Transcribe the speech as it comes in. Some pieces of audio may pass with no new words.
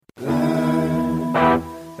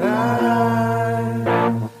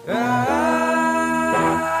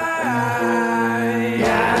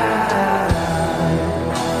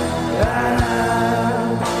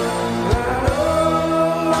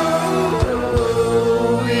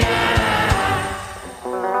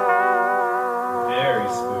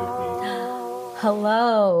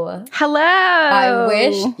Hello. I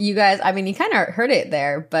wish you guys, I mean, you kind of heard it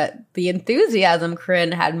there, but the enthusiasm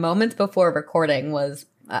Corinne had moments before recording was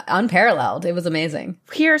unparalleled. It was amazing.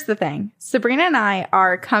 Here's the thing. Sabrina and I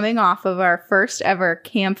are coming off of our first ever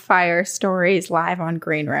Campfire Stories live on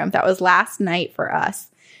Green Room. That was last night for us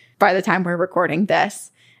by the time we're recording this.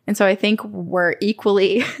 And so I think we're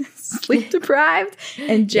equally sleep deprived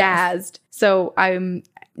and jazzed. Yes. So I'm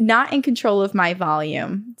not in control of my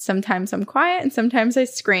volume. Sometimes I'm quiet and sometimes I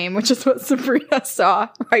scream, which is what Sabrina saw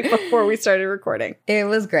right before we started recording. It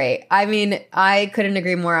was great. I mean, I couldn't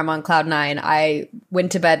agree more. I'm on cloud nine. I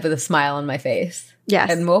went to bed with a smile on my face. Yes.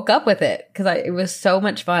 And woke up with it because it was so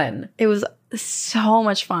much fun. It was so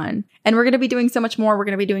much fun. And we're going to be doing so much more. We're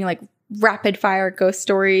going to be doing like rapid fire ghost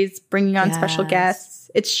stories, bringing on special guests.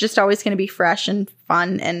 It's just always going to be fresh and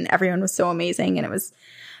fun. And everyone was so amazing. And it was,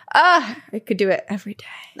 I could do it every day.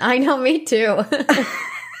 I know, me too.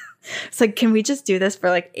 It's like, can we just do this for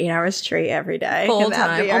like 8 hours straight every day? Full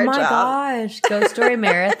time. Oh my gosh. Ghost story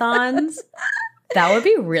marathons. That would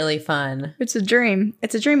be really fun. It's a dream.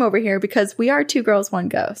 It's a dream over here because we are 2 girls, 1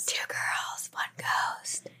 ghost. 2 girls, 1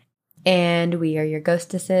 ghost. And we are your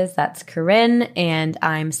ghostesses. That's Corinne and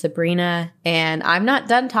I'm Sabrina. And I'm not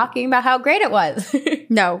done talking about how great it was.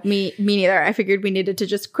 No, me neither. I figured we needed to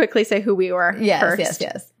just quickly say who we were first.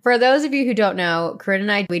 Yes. For those of you who don't know, Corinne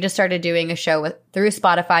and I, we just started doing a show through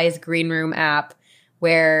Spotify's Green Room app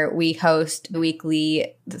where we host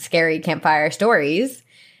weekly scary campfire stories.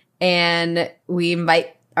 And we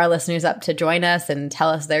invite our listeners up to join us and tell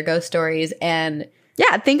us their ghost stories. And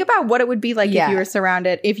yeah, think about what it would be like if you were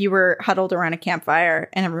surrounded, if you were huddled around a campfire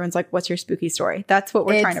and everyone's like, what's your spooky story? That's what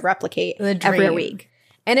we're trying to replicate every week.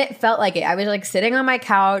 And it felt like it. I was like sitting on my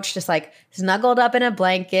couch, just like snuggled up in a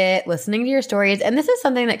blanket, listening to your stories. And this is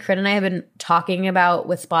something that Corinne and I have been talking about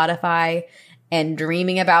with Spotify and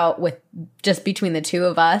dreaming about with just between the 2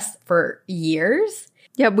 of us for years.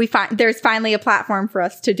 Yeah, there's finally a platform for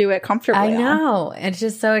us to do it comfortably. I know. It's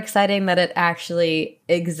just so exciting that it actually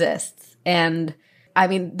exists. And I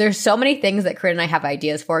mean, there's so many things that Corinne and I have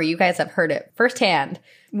ideas for. You guys have heard it firsthand.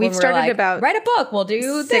 We've started about write a book. We'll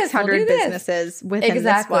do 600 businesses within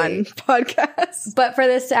this one podcast. But for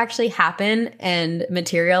this to actually happen and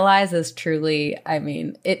materialize is truly, I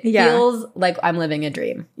mean, it feels like I'm living a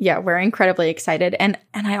dream. Yeah, we're incredibly excited. And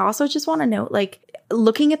I also just want to note, like,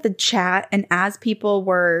 looking at the chat and as people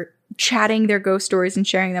were chatting their ghost stories and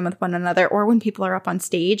sharing them with one another, or when people are up on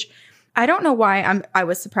stage, I don't know why I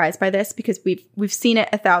was surprised by this because we've seen it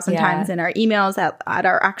 1,000 times in our emails, at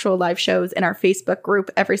our actual live shows, in our Facebook group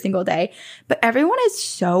every single day. But everyone is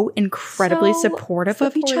so incredibly supportive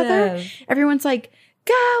of each other. Everyone's like,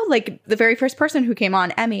 go. Like the very first person who came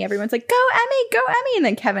on, Emmy, everyone's like, go Emmy. And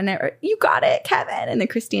then Kevin, you got it, Kevin. And then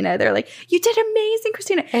Christina, they're like, you did amazing,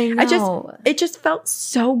 Christina. I know. It just felt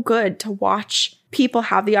so good to watch people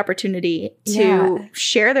have the opportunity to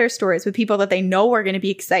share their stories with people that they know are going to be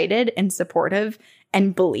excited and supportive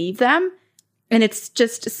and believe them. And it's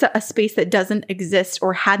just a space that doesn't exist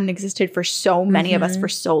or hadn't existed for so many of us for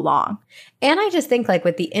so long. And I just think like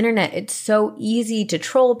with the internet, it's so easy to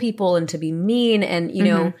troll people and to be mean. And, you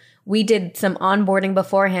know, we did some onboarding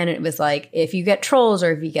beforehand. And it was like, if you get trolls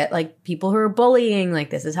or if you get like people who are bullying,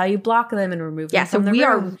 like this is how you block them and remove them from the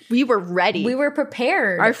room. We were ready. We were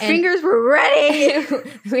prepared. Our fingers were ready.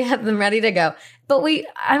 We had them ready to go. But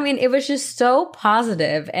I mean, it was just so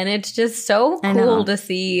positive, and it's just so cool to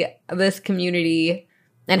see this community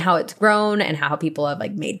and how it's grown and how people have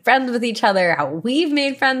like made friends with each other, how we've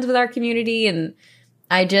made friends with our community. And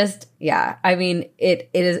I just, I mean,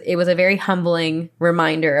 it was a very humbling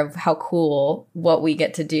reminder of how cool what we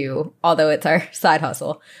get to do, although it's our side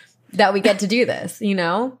hustle, that we get to do this, you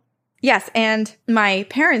know? Yes. And my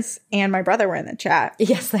parents and my brother were in the chat.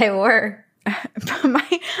 Yes, they were.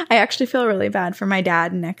 I actually feel really bad for my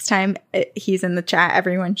dad. Next time he's in the chat,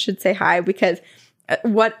 everyone should say hi, because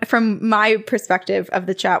from my perspective of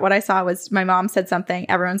the chat, what I saw was my mom said something.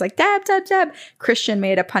 Everyone's like, Deb. Christian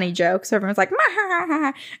made a punny joke. So everyone's like,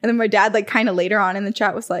 and then my dad, like kind of later on in the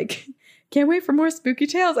chat was like, can't wait for more spooky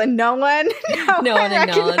tales. And no one acknowledged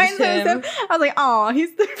him. I was like, oh,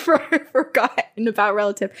 he's the forgotten about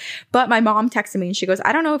relative. But my mom texted me and she goes,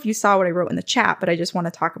 I don't know if you saw what I wrote in the chat, but I just want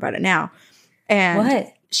to talk about it now. And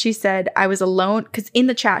what? She said, I was alone. Because in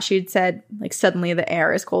the chat, she had said, like, suddenly the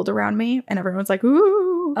air is cold around me. And everyone's like,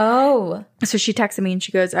 ooh. Oh. So she texted me and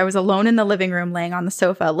she goes, I was alone in the living room laying on the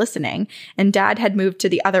sofa listening. And Dad had moved to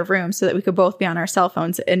the other room so that we could both be on our cell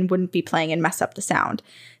phones and wouldn't be playing and mess up the sound.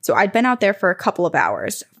 So I'd been out there for a couple of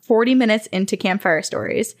hours, 40 minutes into Campfire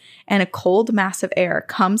Stories, and a cold mass of air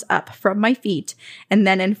comes up from my feet and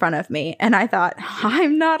then in front of me. And I thought,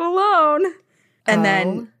 I'm not alone. And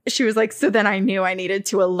then she was like, so then I knew I needed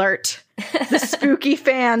to alert the spooky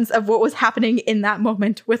fans of what was happening in that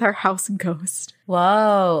moment with our house ghost.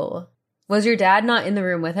 Whoa. Was your dad not in the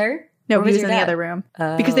room with her? No, he was in the other room.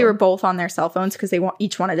 Because they were both on their cell phones because they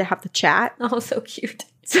each wanted to have the chat. Oh, so cute.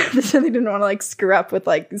 So they didn't want to like screw up with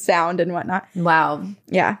like sound and whatnot. Wow.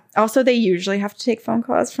 Yeah. Also, they usually have to take phone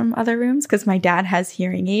calls from other rooms because my dad has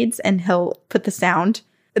hearing aids and he'll put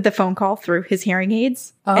the phone call through his hearing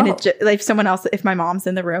aids. Oh. And like someone else, if my mom's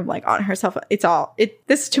in the room, like on her cell phone,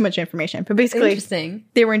 this is too much information. But basically, interesting.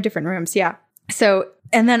 They were in different rooms. Yeah. So,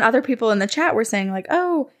 and then other people in the chat were saying like,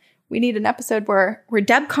 oh, we need an episode where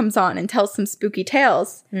Deb comes on and tells some spooky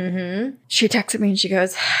tales. Mm-hmm. She texted me and she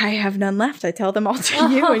goes, I have none left. I tell them all to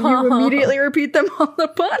you and you immediately repeat them on the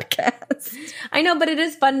podcast. I know, but it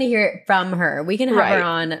is fun to hear it from her. We can have her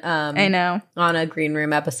on I know. On a green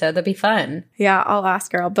room episode. That'd be fun. Yeah, I'll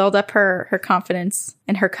ask her. I'll build up her confidence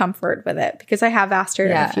and her comfort with it because I have asked her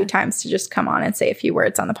a few times to just come on and say a few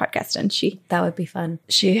words on the podcast and that would be fun.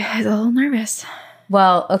 She is a little nervous.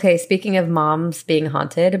 Well, okay, speaking of moms being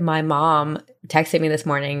haunted, my mom texted me this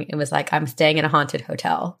morning and was like, I'm staying in a haunted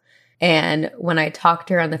hotel. And when I talked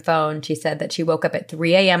to her on the phone, she said that she woke up at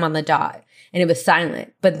 3 a.m. on the dot and it was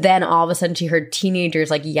silent. But then all of a sudden she heard teenagers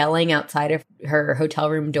like yelling outside of her hotel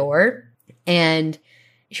room door. And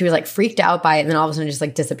she was like freaked out by it. And then all of a sudden it just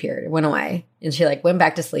like disappeared. It went away. And she like went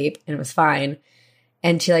back to sleep and it was fine.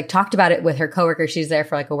 And she like talked about it with her coworker. She's there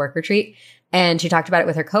for like a work retreat. And she talked about it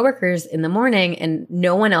with her coworkers in the morning, and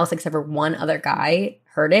no one else except for one other guy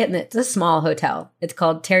heard it. And it's a small hotel. It's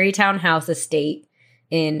called Tarrytown House Estate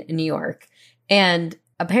in New York. And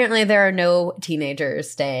apparently there are no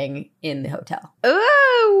teenagers staying in the hotel.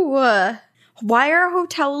 Ooh! Why are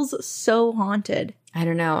hotels so haunted? I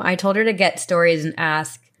don't know. I told her to get stories and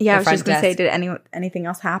ask. Yeah, I was just going to say, did anything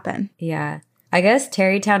else happen? Yeah. I guess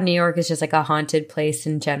Tarrytown, New York is just like a haunted place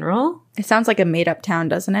in general. It sounds like a made-up town,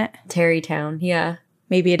 doesn't it? Tarrytown, yeah.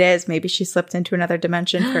 Maybe it is. Maybe she slipped into another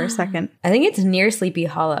dimension for a second. I think it's near Sleepy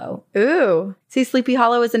Hollow. Ooh. See, Sleepy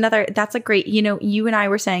Hollow is that's a great, you and I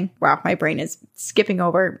were saying, wow, my brain is skipping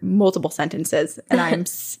over multiple sentences and I'm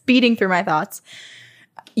speeding through my thoughts.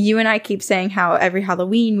 You and I keep saying how every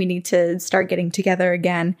Halloween we need to start getting together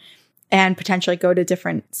again and potentially go to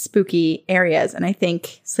different spooky areas. And I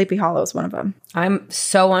think Sleepy Hollow is one of them. I'm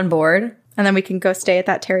so on board. And then we can go stay at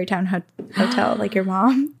that Tarrytown hotel like your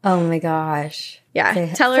mom. Oh my gosh.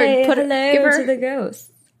 Yeah. Tell her, give her to the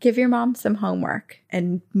ghost. Give your mom some homework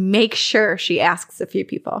and make sure she asks a few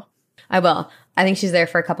people. I will. I think she's there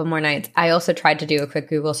for a couple more nights. I also tried to do a quick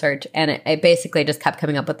Google search and it basically just kept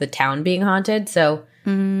coming up with the town being haunted. So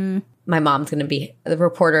my mom's going to be the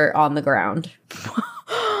reporter on the ground.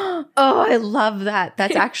 Oh, I love that.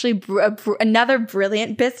 That's actually another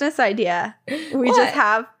brilliant business idea.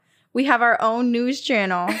 We have our own news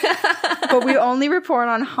channel, but we only report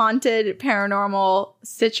on haunted paranormal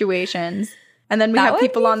situations. And then we have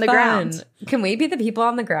people on the ground. Can we be the people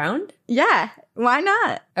on the ground? Yeah. Why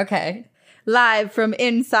not? Okay. Live from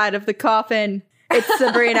inside of the coffin, it's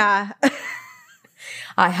Sabrina.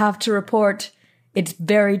 I have to report, it's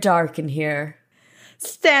very dark in here.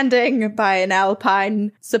 Standing by an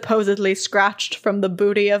alpine supposedly scratched from the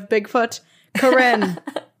booty of Bigfoot, Corinne.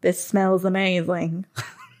 This smells amazing.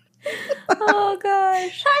 Oh,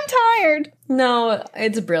 gosh. I'm tired. No,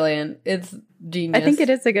 it's brilliant. It's genius. I think it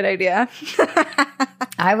is a good idea.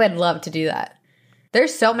 I would love to do that.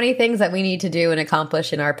 There's so many things that we need to do and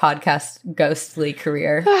accomplish in our podcast ghostly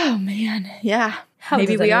career. Oh, man. Yeah.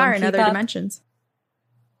 Maybe we are in other dimensions.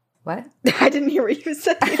 What? I didn't hear what you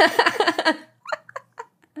said.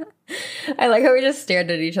 I like how we just stared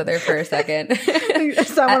at each other for a second.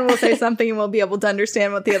 Someone will say something and we'll be able to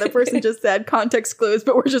understand what the other person just said. Context clues,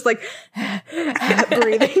 but we're just like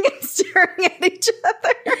breathing and staring at each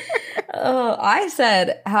other. Oh, I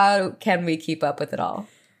said, how can we keep up with it all?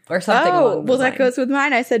 Or something along those lines. That goes with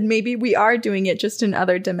mine. I said, maybe we are doing it just in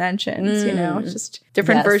other dimensions, just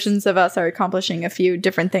different versions of us are accomplishing a few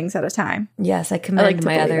different things at a time. Yes, I commend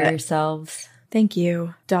my other selves. Thank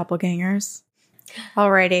you, doppelgangers.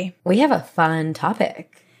 Alrighty. We have a fun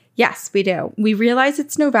topic. Yes, we do. We realize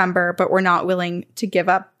it's November, but we're not willing to give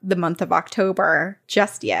up the month of October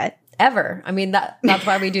just yet. Ever. I mean, that's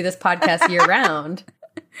why we do this podcast year round.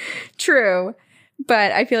 True.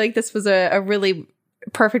 But I feel like this was a really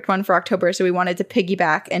perfect one for October. So we wanted to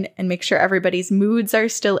piggyback and make sure everybody's moods are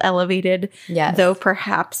still elevated. Yes. Though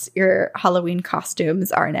perhaps your Halloween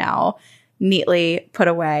costumes are now neatly put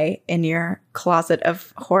away in your closet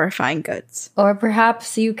of horrifying goods. Or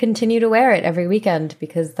perhaps you continue to wear it every weekend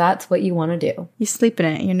because that's what you want to do. You sleep in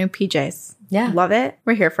it, your new PJs. Yeah. Love it.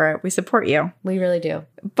 We're here for it. We support you. We really do.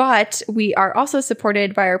 But we are also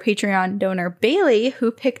supported by our Patreon donor, Bailey,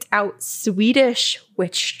 who picked out Swedish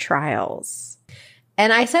witch trials.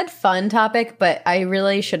 And I said fun topic, but I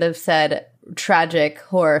really should have said tragic,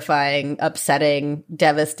 horrifying, upsetting,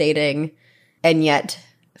 devastating, and yet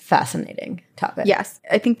fascinating topic. Yes.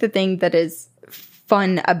 I think the thing that is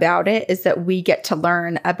fun about it is that we get to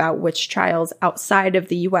learn about witch trials outside of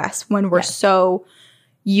the US when we're so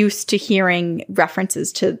used to hearing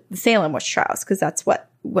references to the Salem witch trials, because that's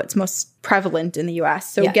what's most prevalent in the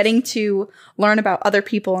US. So getting to learn about other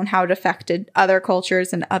people and how it affected other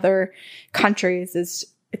cultures and other countries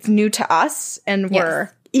it's new to us, and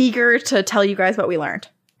we're eager to tell you guys what we learned.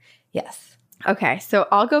 Yes. Okay, so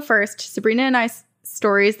I'll go first. Sabrina and I's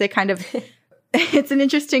stories, they kind of, it's an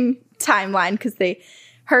interesting timeline because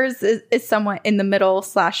hers is somewhat in the middle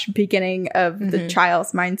 / beginning of the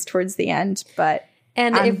trials. Mine's towards the end, but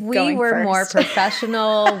And I'm if we were first. more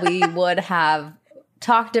professional, we would have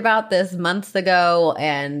talked about this months ago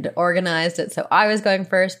and organized it. So I was going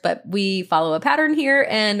first, but we follow a pattern here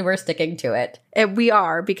and we're sticking to it. We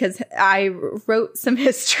are, because I wrote some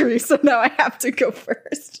history, so now I have to go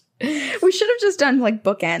first. We should have just done like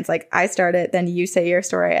bookends. Like I start it, then you say your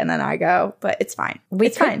story, and then I go. But it's fine.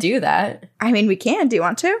 We could do that. I mean, we can. Do you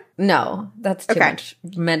want to? No, that's too much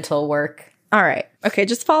mental work. All right. Okay,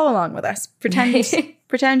 just follow along with us.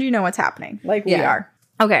 Pretend you know what's happening, like we are.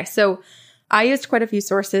 Okay, so I used quite a few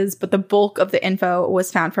sources, but the bulk of the info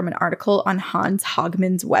was found from an article on Hans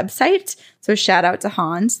Hogman's website. So shout out to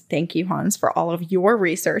Hans. Thank you, Hans, for all of your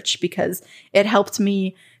research, because it helped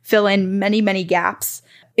me fill in many, many gaps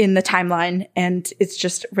in the timeline. And it's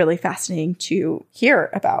just really fascinating to hear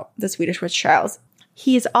about the Swedish witch trials.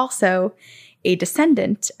 He is also a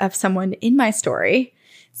descendant of someone in my story,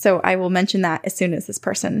 so I will mention that as soon as this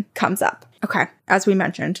person comes up. Okay, as we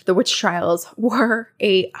mentioned, the witch trials were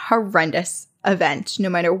a horrendous event, no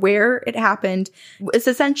matter where it happened.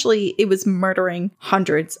 It was murdering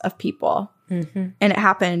hundreds of people. And it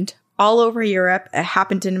happened all over Europe. It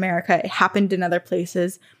happened in America. It happened in other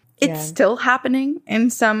places. It's still happening in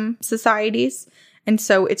some societies. And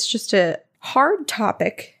so it's just a hard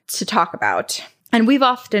topic to talk about. And we've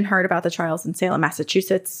often heard about the trials in Salem,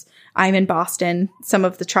 Massachusetts. I'm in Boston. Some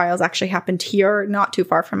of the trials actually happened here, not too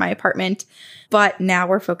far from my apartment. But now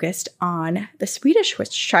we're focused on the Swedish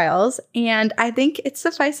witch trials. And I think it's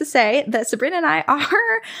suffice to say that Sabrina and I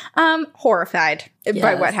are horrified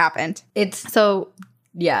by what happened.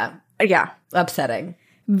 Yeah. Upsetting.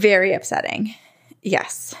 Very upsetting.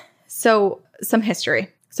 Yes. So some history.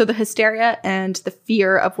 So the hysteria and the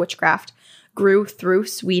fear of witchcraft grew through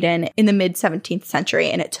Sweden in the mid-17th century,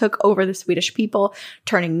 and it took over the Swedish people,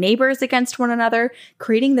 turning neighbors against one another,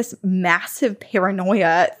 creating this massive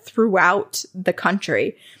paranoia throughout the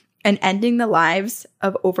country, and ending the lives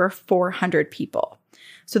of over 400 people.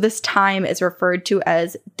 So this time is referred to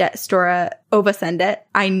as Det Stora Oväsendet.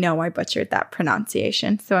 I know I butchered that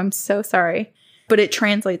pronunciation, so I'm so sorry. But it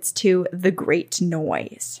translates to the Great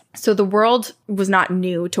Noise. So the world was not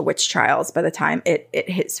new to witch trials by the time it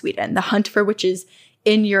hit Sweden. The hunt for witches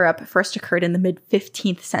in Europe first occurred in the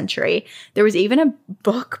mid-15th century. There was even a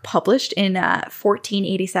book published in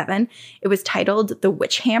 1487. It was titled The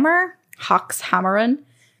Witch Hammer, Haxhammaren,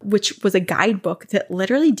 which was a guidebook that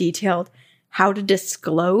literally detailed how to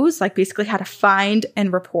disclose, like basically how to find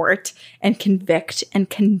and report and convict and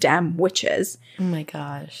condemn witches. Oh my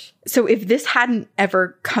gosh. So if this hadn't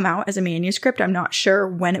ever come out as a manuscript, I'm not sure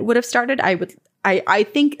when it would have started. I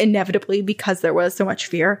think inevitably, because there was so much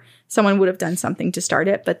fear, someone would have done something to start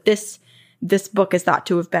it. But this book is thought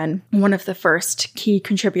to have been one of the first key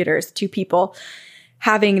contributors to people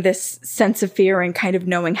having this sense of fear and kind of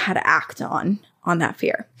knowing how to act on that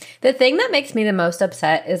fear. The thing that makes me the most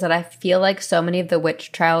upset is that I feel like so many of the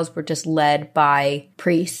witch trials were just led by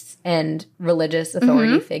priests and religious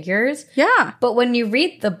authority figures. Yeah. But when you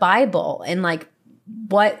read the Bible and like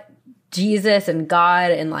what Jesus and God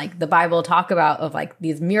and like the Bible talk about of like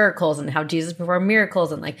these miracles and how Jesus performed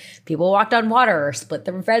miracles and like people walked on water or split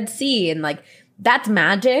the Red Sea and like that's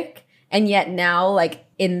magic. And yet now, like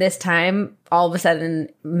in this time, all of a sudden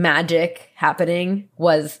magic happening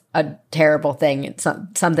was a terrible thing. It's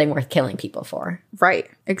something worth killing people for. Right.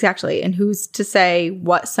 Exactly. And who's to say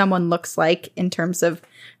what someone looks like in terms of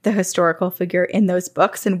the historical figure in those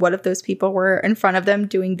books, and what if those people were in front of them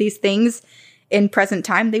doing these things in present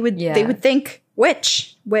time? They would think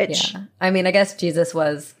witch. Yeah. I mean, I guess Jesus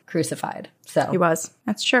was crucified. So he was.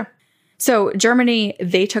 That's true. So Germany,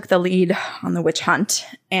 they took the lead on the witch hunt,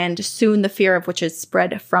 and soon the fear of witches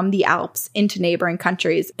spread from the Alps into neighboring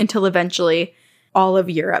countries until eventually all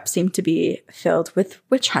of Europe seemed to be filled with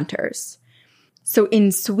witch hunters. So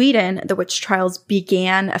in Sweden, the witch trials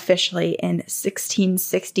began officially in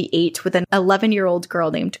 1668 with an 11-year-old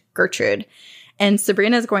girl named Gertrude. And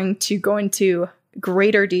Sabrina is going to go into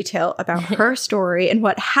greater detail about her story and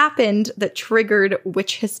what happened that triggered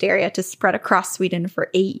witch hysteria to spread across Sweden for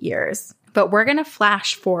 8 years. But we're going to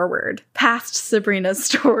flash forward past Sabrina's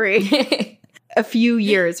story a few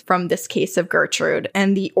years from this case of Gertrude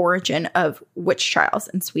and the origin of witch trials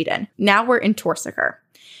in Sweden. Now we're in Torsaker.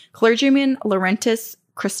 Clergyman Laurentus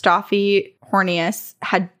Christophi Hornius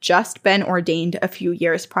had just been ordained a few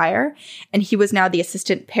years prior, and he was now the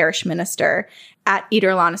assistant parish minister at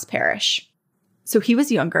Ederlanus Parish. So he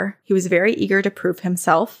was younger. He was very eager to prove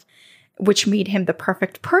himself, which made him the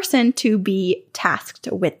perfect person to be tasked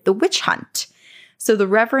with the witch hunt. So the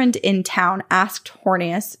reverend in town asked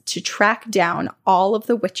Hornius to track down all of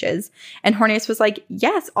the witches. And Hornius was like,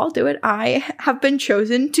 yes, I'll do it. I have been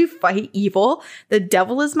chosen to fight evil. The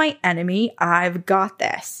devil is my enemy. I've got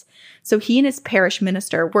this. So he and his parish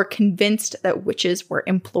minister were convinced that witches were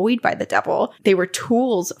employed by the devil. They were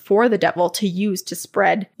tools for the devil to use to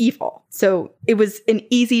spread evil. So it was an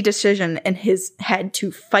easy decision in his head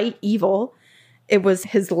to fight evil. It was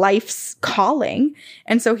his life's calling.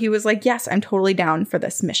 And so he was like, yes, I'm totally down for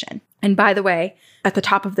this mission. And by the way, at the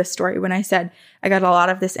top of this story, when I said I got a lot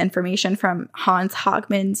of this information from Hans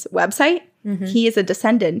Hogman's website, he is a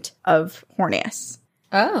descendant of Hornius.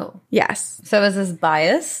 Oh. Yes. So is this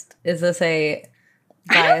biased? Is this a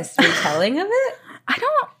biased retelling of it? I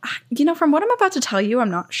don't, from what I'm about to tell you,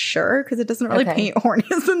 I'm not sure because it doesn't really paint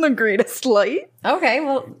Hornius in the greatest light. Okay,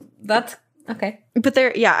 well, that's okay. But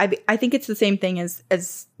I think it's the same thing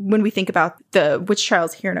as when we think about the witch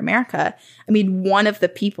trials here in America. I mean, one of the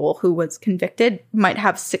people who was convicted might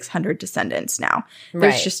have 600 descendants now.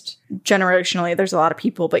 There's just generationally, there's a lot of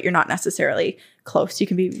people, but you're not necessarily close. You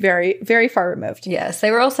can be very, very far removed. Yes,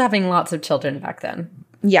 they were also having lots of children back then.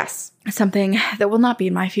 Yes, something that will not be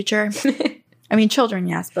in my future. I mean, children,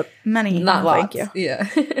 yes, but many. Not lots. Thank you. Yeah.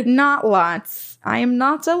 Not lots. I am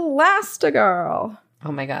not Elastigirl.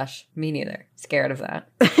 Oh my gosh, me neither. Scared of that.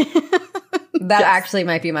 That actually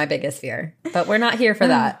might be my biggest fear, but we're not here for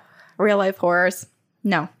that. Real life horrors.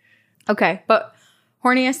 No. Okay, but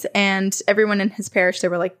Hornius and everyone in his parish, they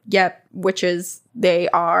were like, yep, witches, they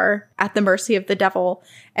are at the mercy of the devil,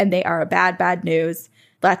 and they are a bad, bad news.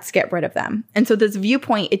 Let's get rid of them. And so this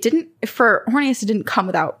viewpoint, for Hornius, it didn't come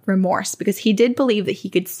without remorse because he did believe that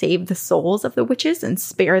he could save the souls of the witches and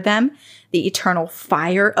spare them the eternal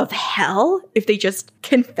fire of hell if they just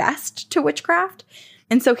confessed to witchcraft.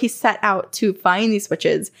 And so he set out to find these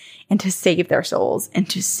witches and to save their souls and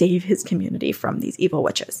to save his community from these evil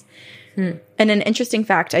witches. And an interesting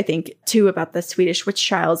fact, I think, too, about the Swedish witch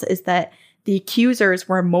trials is that the accusers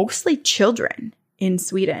were mostly children in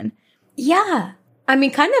Sweden. Yeah. I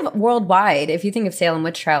mean, kind of worldwide, if you think of Salem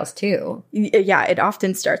witch trials, too. Yeah, it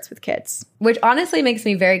often starts with kids. Which honestly makes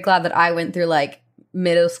me very glad that I went through,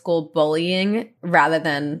 middle school bullying rather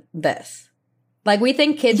than this. We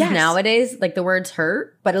think kids nowadays, the words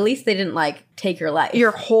hurt, but at least they didn't, take your life. Your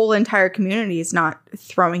whole entire community is not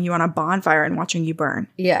throwing you on a bonfire and watching you burn.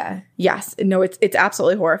 Yeah. Yes. No, it's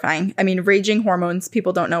absolutely horrifying. I mean, raging hormones,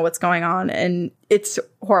 people don't know what's going on, and it's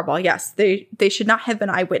horrible. Yes, they should not have been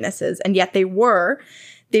eyewitnesses, and yet they were.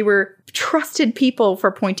 They were trusted people for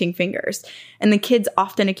pointing fingers. And the kids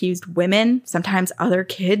often accused women, sometimes other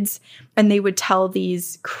kids, and they would tell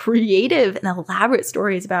these creative and elaborate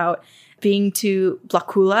stories about being to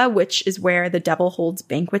Blakula, which is where the devil holds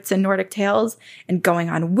banquets in Nordic tales, and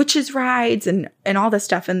going on witches' rides and all this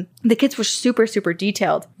stuff. And the kids were super, super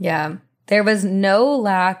detailed. Yeah. There was no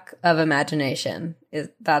lack of imagination,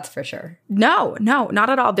 that's for sure. No,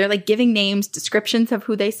 not at all. They're giving names, descriptions of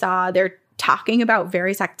who they saw. They're talking about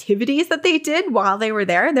various activities that they did while they were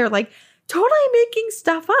there. They're totally making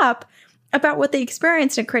stuff up about what they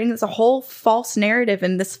experienced and creating this whole false narrative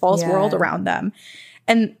in this false world around them.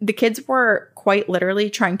 And the kids were quite literally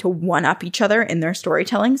trying to one-up each other in their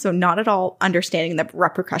storytelling, so not at all understanding the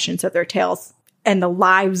repercussions of their tales and the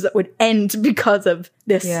lives that would end because of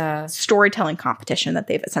this storytelling competition that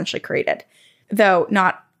they've essentially created. Though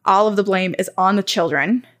not all of the blame is on the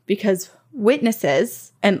children, because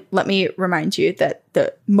witnesses, and let me remind you that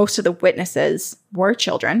most of the witnesses were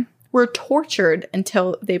children, were tortured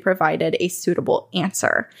until they provided a suitable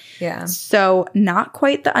answer. Yeah. So not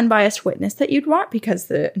quite the unbiased witness that you'd want, because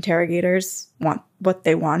the interrogators want what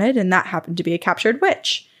they wanted, and that happened to be a captured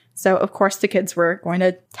witch. So, of course, the kids were going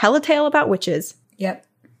to tell a tale about witches. Yep.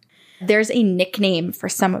 There's a nickname for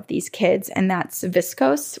some of these kids, and that's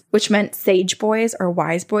Viscos, which meant sage boys or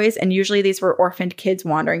wise boys. And usually these were orphaned kids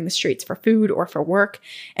wandering the streets for food or for work.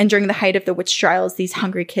 And during the height of the witch trials, these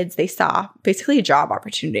hungry kids, they saw basically a job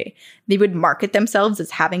opportunity. They would market themselves as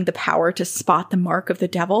having the power to spot the mark of the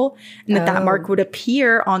devil, and that mark would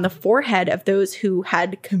appear on the forehead of those who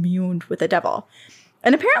had communed with the devil.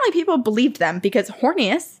 And apparently people believed them because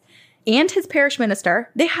Hornius and his parish minister,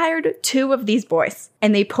 they hired 2 of these boys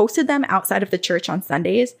and they posted them outside of the church on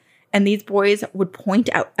Sundays. And these boys would point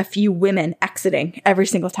out a few women exiting every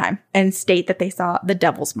single time and state that they saw the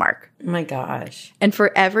devil's mark. Oh my gosh. And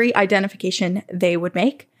for every identification they would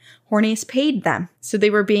make, Hornius paid them. So they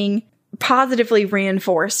were being positively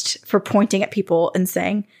reinforced for pointing at people and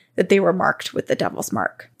saying that they were marked with the devil's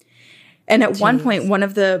mark. And at one point, one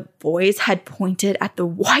of the boys had pointed at the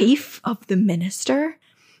wife of the minister.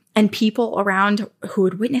 And people around who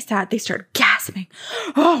had witnessed that, they started gasping,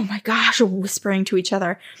 "Oh my gosh," whispering to each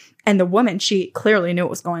other. And the woman, she clearly knew what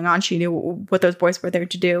was going on. She knew what those boys were there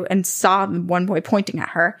to do and saw one boy pointing at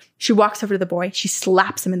her. She walks over to the boy. She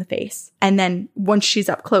slaps him in the face. And then once she's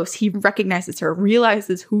up close, he recognizes her,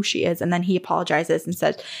 realizes who she is. And then he apologizes and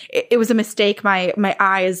says, it was a mistake. My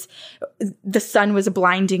eyes, the sun was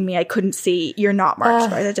blinding me. I couldn't see. You're not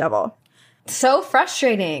marked by the devil. So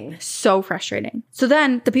frustrating. So frustrating. So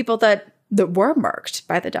then the people that were marked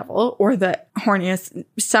by the devil, or that Hornius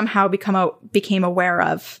somehow became aware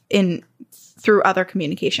of through other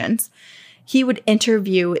communications, he would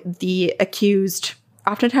interview the accused,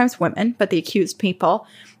 oftentimes women, but the accused people,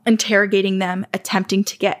 interrogating them, attempting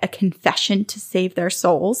to get a confession to save their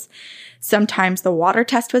souls. Sometimes the water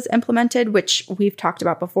test was implemented, which we've talked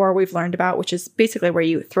about before, we've learned about, which is basically where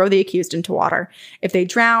you throw the accused into water. If they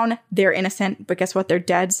drown, they're innocent, but guess what? They're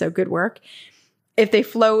dead, so good work. If they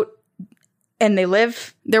float and they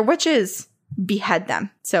live, they're witches. Behead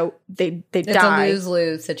them. So they die. It's a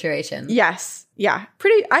lose-lose situation. Yes. Yeah.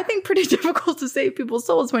 I think pretty difficult to save people's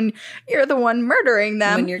souls when you're the one murdering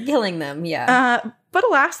them. When you're killing them, yeah. But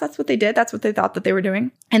alas, that's what they did. That's what they thought that they were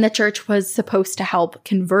doing. And the church was supposed to help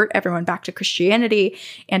convert everyone back to Christianity,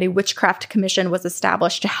 and a witchcraft commission was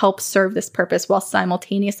established to help serve this purpose while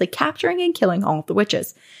simultaneously capturing and killing all of the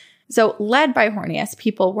witches. So led by Hornius,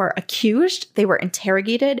 people were accused, they were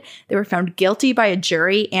interrogated, they were found guilty by a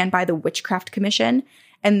jury and by the witchcraft commission.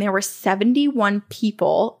 And there were 71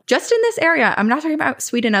 people just in this area. I'm not talking about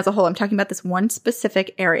Sweden as a whole. I'm talking about this one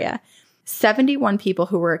specific area. 71 people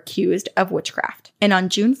who were accused of witchcraft. And on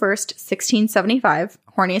June 1st, 1675,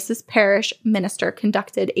 Hornius's parish minister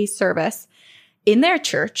conducted a service in their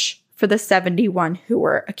church for the 71 who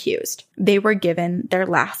were accused. They were given their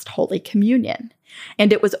last Holy Communion.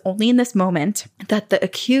 And it was only in this moment that the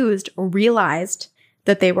accused realized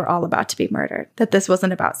that they were all about to be murdered, that this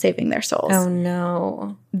wasn't about saving their souls. Oh,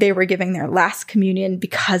 no. They were giving their last communion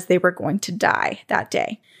because they were going to die that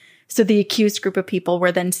day. So the accused group of people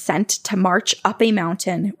were then sent to march up a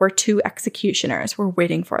mountain where 2 executioners were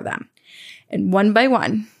waiting for them. And one by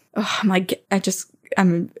one,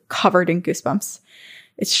 I'm covered in goosebumps.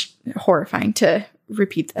 It's horrifying to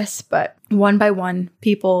repeat this, but one by one,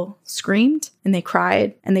 people screamed and they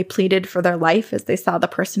cried and they pleaded for their life as they saw the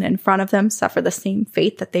person in front of them suffer the same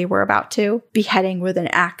fate that they were about to, beheading with an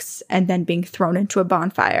axe and then being thrown into a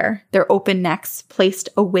bonfire, their open necks placed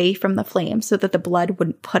away from the flame so that the blood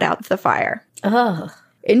wouldn't put out the fire. Ugh.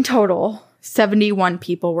 In total, 71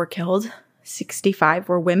 people were killed, 65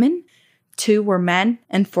 were women, 2 were men,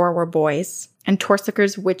 and 4 were boys. And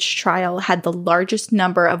Torsaker's witch trial had the largest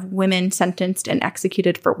number of women sentenced and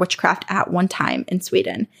executed for witchcraft at one time in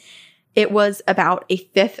Sweden. It was about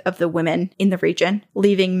 1/5 of the women in the region,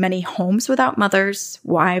 leaving many homes without mothers,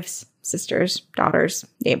 wives, sisters, daughters,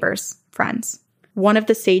 neighbors, friends. One of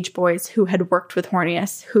the sage boys who had worked with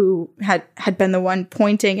Hornius, who had been the one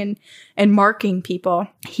pointing and marking people,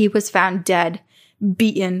 he was found dead,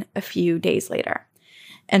 beaten a few days later.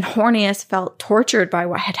 And Hornius felt tortured by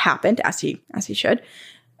what had happened, as he should.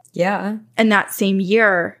 Yeah. And that same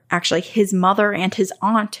year, actually, his mother and his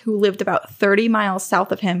aunt, who lived about 30 miles south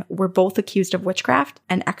of him, were both accused of witchcraft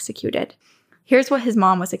and executed. Here's what his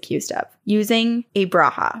mom was accused of. Using a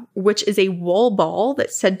braha, which is a wool ball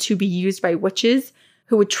that's said to be used by witches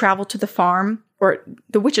who would travel to the farm, or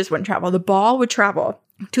the witches wouldn't travel, the ball would travel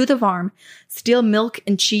to the farm, steal milk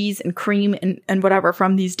and cheese and cream and whatever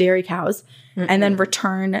from these dairy cows, and then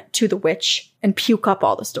return to the witch and puke up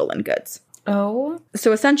all the stolen goods. Oh.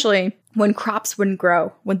 So essentially, when crops wouldn't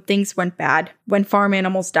grow, when things went bad, when farm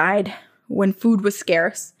animals died, when food was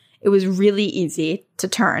scarce, it was really easy to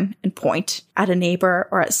turn and point at a neighbor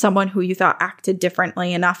or at someone who you thought acted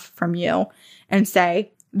differently enough from you and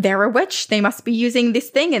say, they're a witch. They must be using this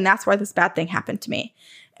thing, and that's why this bad thing happened to me.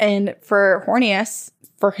 And for Hornius,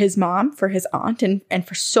 for his mom, for his aunt, and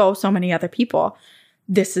for so many other people,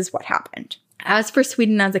 this is what happened. As for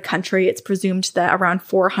Sweden as a country, it's presumed that around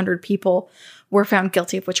 400 people were found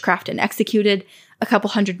guilty of witchcraft and executed. A couple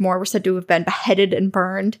hundred more were said to have been beheaded and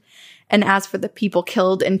burned. And as for the people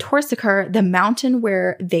killed in Torsikar, the mountain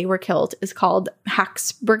where they were killed is called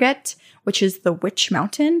Haxberget, which is the Witch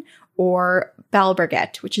Mountain, or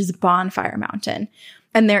Belberget, which is Bonfire Mountain.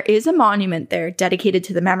 And there is a monument there dedicated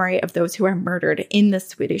to the memory of those who were murdered in the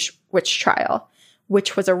Swedish witch trial,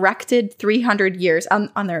 which was erected 300 years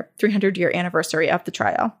on their 300-year anniversary of the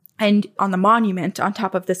trial. And on the monument on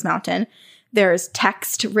top of this mountain, there's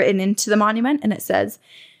text written into the monument, and it says,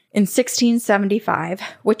 in 1675,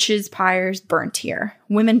 witches' pyres burnt here.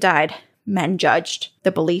 Women died, men judged.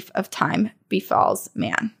 The belief of time befalls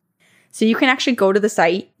man. So you can actually go to the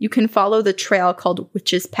site. You can follow the trail called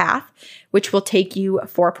Witch's Path, which will take you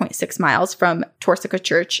 4.6 miles from Torsika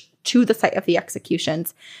Church to the site of the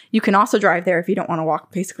executions. You can also drive there if you don't want to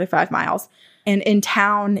walk basically 5 miles. And in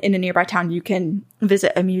town, in a nearby town, you can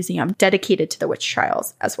visit a museum dedicated to the witch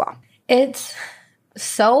trials as well. It's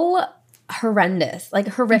so horrendous, like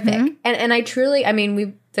horrific. Mm-hmm. And I truly, I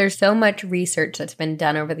mean, there's so much research that's been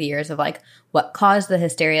done over the years of like what caused the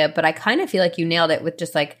hysteria, but I kind of feel like you nailed it with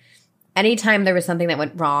just like anytime there was something that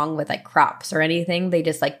went wrong with like crops or anything, they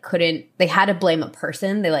just like couldn't, they had to blame a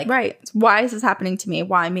person. They like, right. Why is this happening to me?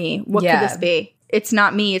 Why me? What could this be? It's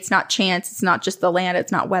not me. It's not chance. It's not just the land.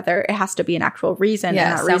 It's not weather. It has to be an actual reason.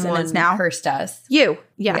 Yeah, and that reason is now cursed us. You.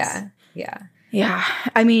 Yes. Yeah. Yeah. Yeah.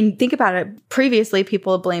 I mean, think about it. Previously,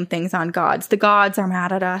 people blame things on gods. The gods are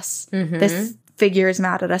mad at us. Mm-hmm. This figure is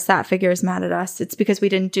mad at us. That figure is mad at us. It's because we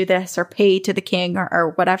didn't do this or pay to the king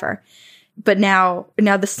or whatever. But now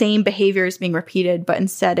the same behavior is being repeated, but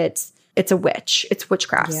instead it's a witch. It's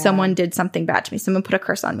witchcraft. Yeah. Someone did something bad to me. Someone put a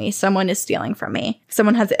curse on me. Someone is stealing from me.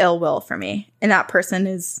 Someone has ill will for me. And that person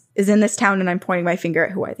is in this town, and I'm pointing my finger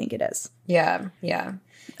at who I think it is. Yeah. Yeah.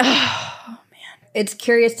 Oh, man. It's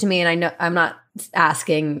curious to me, and I know I'm not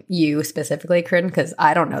asking you specifically, Corinne, because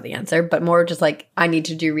I don't know the answer, but more just like I need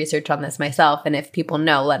to do research on this myself. And if people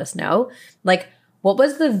know, let us know. Like, what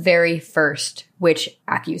was the very first witch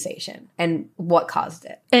accusation and what caused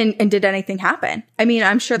it? And did anything happen? I mean,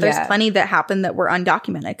 I'm sure there's plenty that happened that were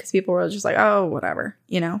undocumented because people were just like, oh, whatever,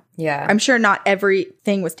 you know? Yeah. I'm sure not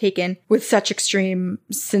everything was taken with such extreme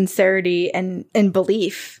sincerity and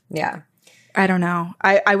belief. Yeah. I don't know.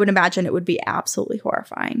 I would imagine it would be absolutely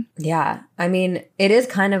horrifying. Yeah. I mean, it is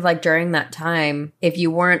kind of like during that time, if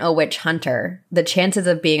you weren't a witch hunter, the chances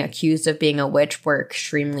of being accused of being a witch were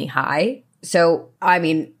extremely high. So, I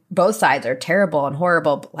mean, both sides are terrible and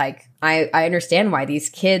horrible. But like, I understand why these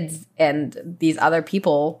kids and these other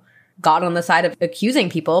people got on the side of accusing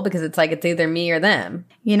people, because it's like it's either me or them.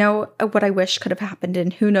 You know, what I wish could have happened,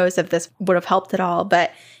 and who knows if this would have helped at all,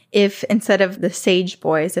 but if instead of the sage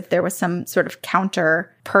boys, if there was some sort of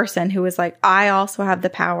counter person who was like, I also have the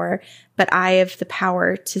power, but I have the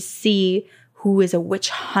power to see who is a witch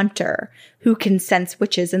hunter, who can sense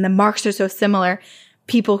witches, and the marks are so similar,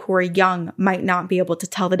 people who are young might not be able to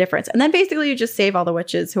tell the difference. And then basically you just save all the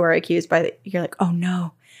witches who are accused you're like, oh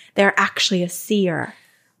no, they're actually a seer.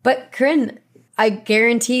 But Corinne, I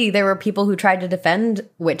guarantee there were people who tried to defend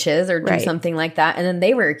witches or do something like that, and then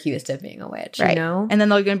they were accused of being a witch, you know? And then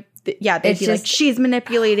they'd be like, she's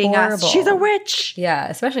manipulating us. She's a witch. Yeah,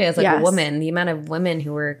 especially as like a woman. The amount of women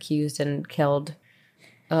who were accused and killed.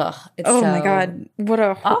 Ugh, it's so my God. What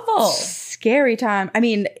a awful, scary time. I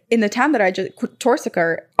mean, in the town that I just,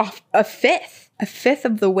 Torsikar, a fifth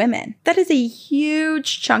of the women. That is a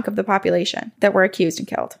huge chunk of the population that were accused and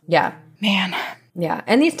killed. Yeah. Man. Yeah.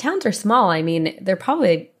 And these towns are small. I mean, there are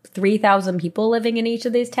probably 3,000 people living in each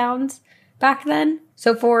of these towns back then.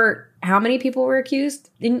 So for how many people were accused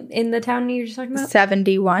in the town you were just talking about?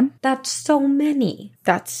 71. That's so many.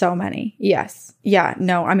 That's so many. Yes. Yeah.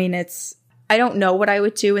 No, I mean, I don't know what I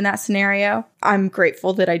would do in that scenario. I'm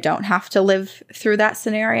grateful that I don't have to live through that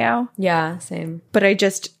scenario. Yeah, same. But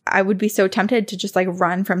I would be so tempted to just like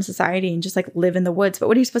run from society and just like live in the woods. But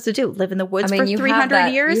what are you supposed to do? Live in the woods for 300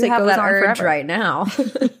 years? You have that urge forever. Right now.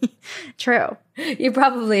 True. You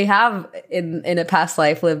probably have in a past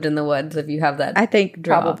life lived in the woods if you have that. I think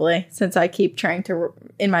probably, since I keep trying to,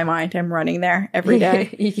 in my mind, I'm running there every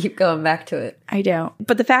day. You keep going back to it. I do.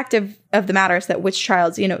 But the fact of the matter is that witch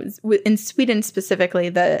trials, you know, in Sweden specifically,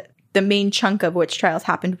 the main chunk of witch trials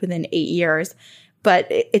happened within 8 years. But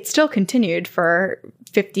it still continued for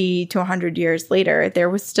 50 to 100 years later.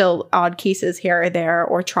 There was still odd cases here or there,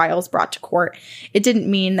 or trials brought to court. It didn't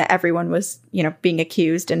mean that everyone was, you know, being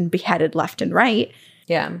accused and beheaded left and right.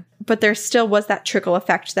 Yeah. But there still was that trickle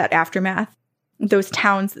effect, that aftermath, those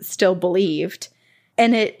towns that still believed.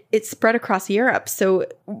 And it spread across Europe. So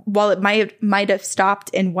while it might have stopped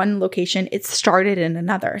in one location, it started in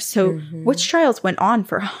another. So witch trials went on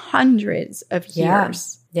for hundreds of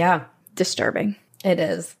years. Yeah. Disturbing. It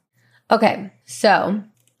is. Okay. So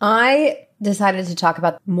I decided to talk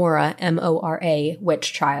about Mora, M-O-R-A,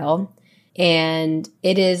 witch trial. And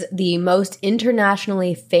it is the most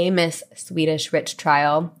internationally famous Swedish witch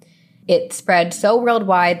trial. It spread so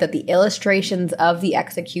worldwide that the illustrations of the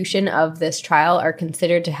execution of this trial are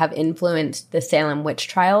considered to have influenced the Salem witch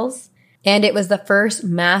trials. And it was the first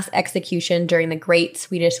mass execution during the Great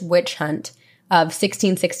Swedish Witch Hunt of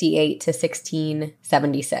 1668 to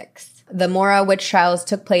 1676. The Mora witch trials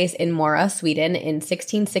took place in Mora, Sweden in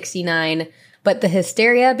 1669, but the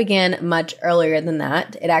hysteria began much earlier than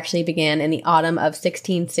that. It actually began in the autumn of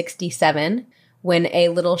 1667, when a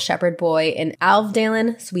little shepherd boy in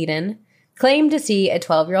Alvdalen, Sweden, claimed to see a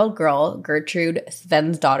 12-year-old girl, Gertrude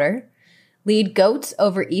Svensdotter, lead goats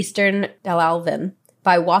over eastern Dalalven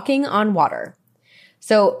by walking on water.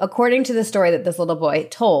 So according to the story that this little boy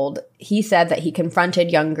told, he said that he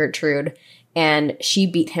confronted young Gertrude and she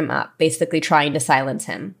beat him up, basically trying to silence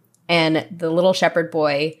him. And the little shepherd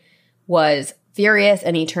boy was furious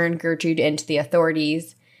and he turned Gertrude into the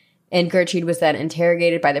authorities. And Gertrude was then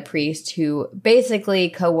interrogated by the priest, who basically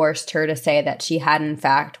coerced her to say that she had in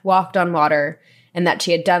fact walked on water and that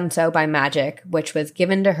she had done so by magic, which was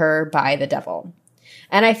given to her by the devil.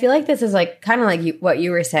 And I feel like this is like kind of like what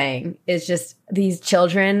you were saying, is just these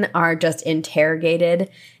children are just interrogated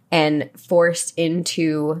and forced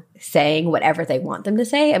into saying whatever they want them to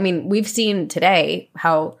say. I mean, we've seen today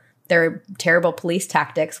how there are terrible police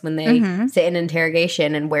tactics when they sit in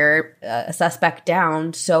interrogation and wear a suspect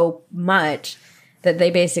down so much that they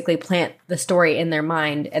basically plant the story in their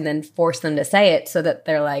mind and then force them to say it so that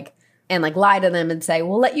they're like, and like lie to them and say,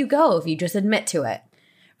 we'll let you go if you just admit to it.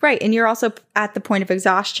 Right. And you're also at the point of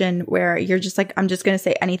exhaustion where you're just like, I'm just going to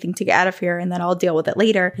say anything to get out of here and then I'll deal with it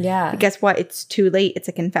later. Yeah. But guess what? It's too late. It's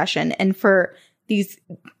a confession. And for these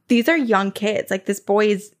are young kids. Like this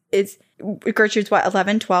boy is Gertrude's what,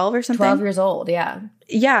 11, 12 or something? 12 years old, yeah.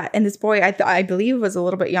 Yeah, and this boy, I believe, was a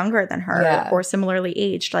little bit younger than her or similarly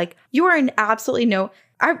aged. Like, you are in absolutely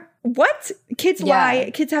what? Kids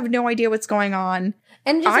lie. Kids have no idea what's going on.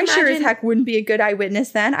 And I sure as heck wouldn't be a good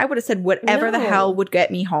eyewitness then. I would have said whatever the hell would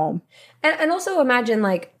get me home. And also imagine,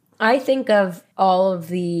 like, I think of all of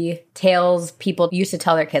the tales people used to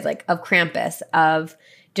tell their kids, like, of Krampus, of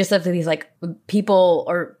just of these like people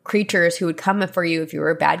or creatures who would come for you if you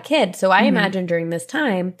were a bad kid. So I imagine during this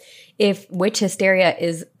time, if witch hysteria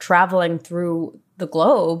is traveling through the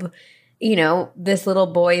globe, you know, this little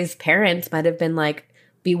boy's parents might have been like,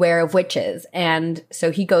 beware of witches. And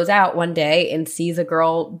so he goes out one day and sees a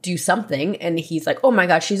girl do something and he's like, oh my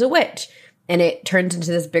gosh, she's a witch. And it turns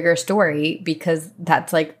into this bigger story because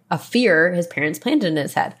that's like a fear his parents planted in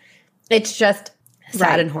his head. It's just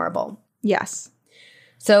sad and horrible. Yes.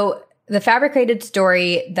 So the fabricated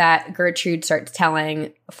story that Gertrude starts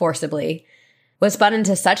telling forcibly was spun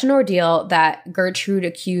into such an ordeal that Gertrude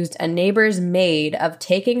accused a neighbor's maid of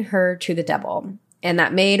taking her to the devil. And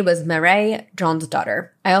that maid was Marie, John's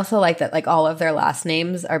daughter. I also like that like all of their last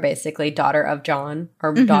names are basically daughter of John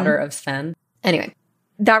or daughter of Sven. Anyway.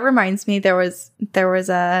 That reminds me, there was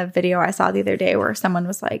a video I saw the other day where someone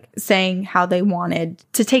was like saying how they wanted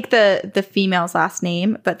to take the female's last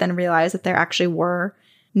name, but then realize that there actually were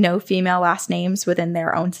no female last names within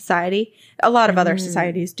their own society. A lot of other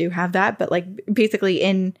societies do have that, but like basically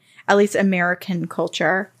in at least American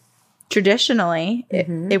culture, traditionally,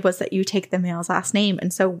 it was that you take the male's last name.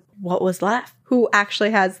 And so what was left? Who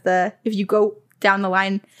actually has if you go down the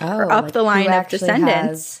line or up the line of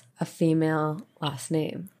descendants, a female last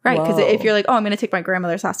name. Right. Because if you're like, oh, I'm going to take my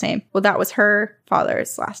grandmother's last name. Well, that was her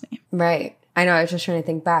father's last name. Right. I know. I was just trying to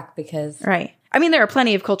think back because. Right. I mean, there are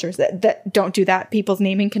plenty of cultures that don't do that. People's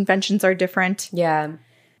naming conventions are different. Yeah.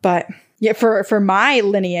 But yeah, for my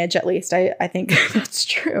lineage, at least, I think that's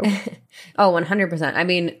true. Oh, 100%. I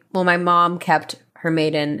mean, well, my mom kept her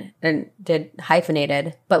maiden and did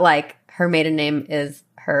hyphenated, but like her maiden name is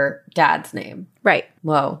her dad's name. Right.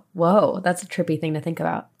 Whoa. That's a trippy thing to think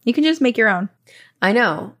about. You can just make your own. I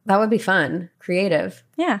know. That would be fun. Creative.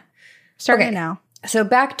 Yeah. Start it now. So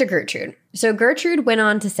back to Gertrude. So Gertrude went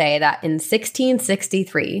on to say that in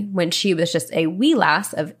 1663, when she was just a wee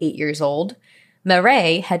lass of 8 years old,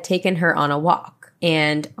 Marais had taken her on a walk.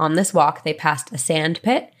 And on this walk, they passed a sand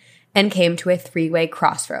pit and came to a three-way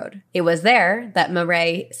crossroad. It was there that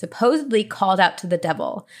Marais supposedly called out to the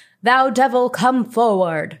devil, "Thou devil, come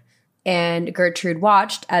forward." and Gertrude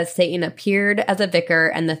watched as Satan appeared as a vicar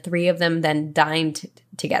and the three of them then dined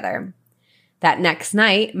together. That next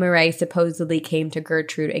night, Mireille supposedly came to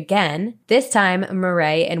Gertrude again. This time,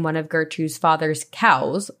 Mireille and one of Gertrude's father's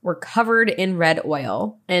cows were covered in red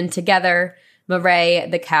oil. And together,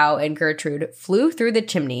 Mireille, the cow, and Gertrude flew through the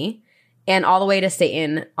chimney and all the way to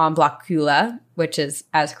Satan on Blockula, which is,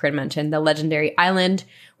 as Corinne mentioned, the legendary island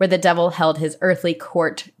where the devil held his earthly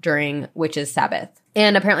court during Witches' Sabbath.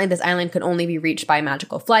 And apparently this island could only be reached by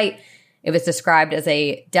magical flight. It was described as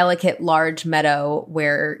a delicate, large meadow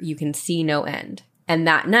where you can see no end. And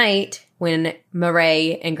that night, when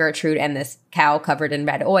Mireille and Gertrude and this cow covered in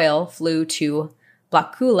red oil flew to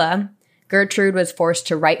Blockula, Gertrude was forced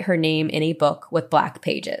to write her name in a book with black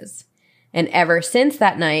pages. And ever since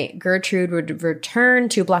that night, Gertrude would return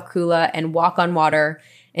to Blockula and walk on water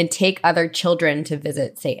and take other children to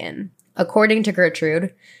visit Satan. According to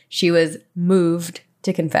Gertrude, she was moved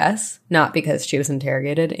to confess, not because she was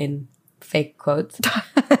interrogated in fake quotes,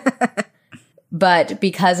 but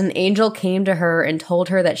because an angel came to her and told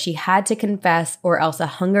her that she had to confess or else a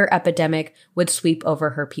hunger epidemic would sweep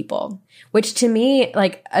over her people. Which to me,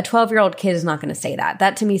 like a 12-year-old kid is not going to say that.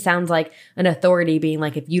 That to me sounds like an authority being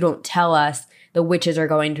like, if you don't tell us, the witches are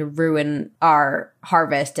going to ruin our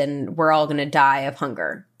harvest and we're all going to die of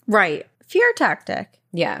hunger. Right. Fear tactic.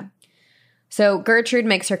 Yeah. So Gertrude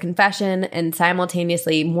makes her confession, and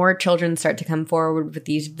simultaneously more children start to come forward with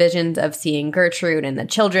these visions of seeing Gertrude and the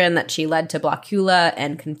children that she led to Blockula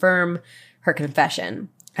and confirm her confession.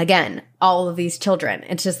 Again, all of these children.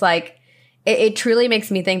 It's just like, it truly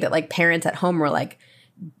makes me think that like parents at home were like,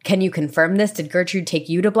 can you confirm this? Did Gertrude take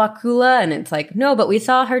you to Blockula? And it's like, no, but we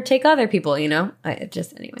saw her take other people, you know?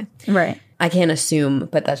 Anyway. Right. I can't assume,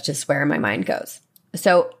 but that's just where my mind goes.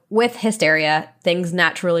 So with hysteria, things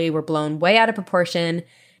naturally were blown way out of proportion.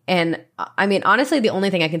 And I mean, honestly, the only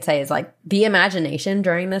thing I can say is like the imagination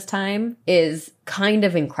during this time is kind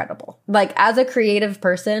of incredible. Like as a creative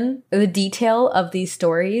person, the detail of these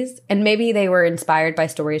stories, and maybe they were inspired by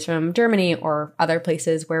stories from Germany or other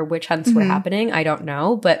places where witch hunts were happening. I don't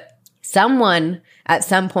know. But someone at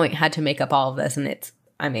some point had to make up all of this. And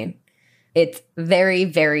it's very,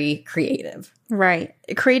 very creative. Right.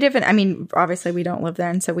 Creative. And I mean, obviously we don't live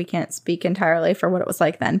then, so we can't speak entirely for what it was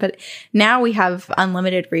like then. But now we have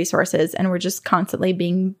unlimited resources and we're just constantly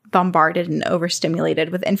being bombarded and overstimulated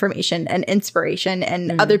with information and inspiration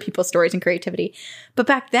and other people's stories and creativity. But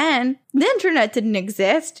back then, the internet didn't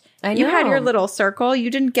exist. I know. You had your little circle. You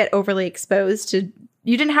didn't get overly exposed to,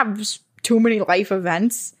 you didn't have too many life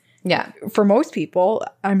events. Yeah. For most people,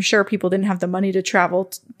 I'm sure people didn't have the money to travel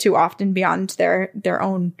too often beyond their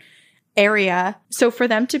own area. So for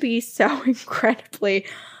them to be so incredibly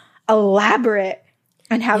elaborate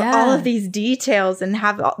and have all of these details and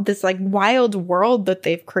have this like wild world that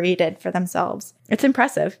they've created for themselves, it's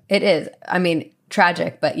impressive. It is. I mean,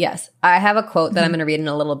 tragic, but yes. I have a quote that I'm going to read in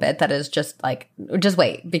a little bit that is just like, just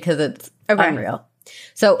wait, because it's unreal.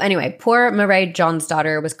 So anyway, poor Mireille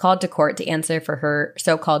Johnsdotter was called to court to answer for her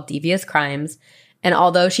so-called devious crimes. And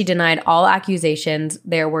although she denied all accusations,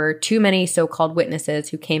 there were too many so-called witnesses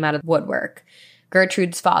who came out of the woodwork.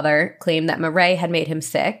 Gertrude's father claimed that Mireille had made him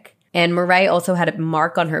sick. And Mireille also had a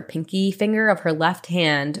mark on her pinky finger of her left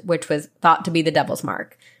hand, which was thought to be the devil's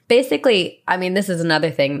mark. Basically, I mean, this is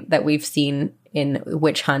another thing that we've seen in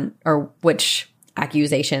witch hunt or witch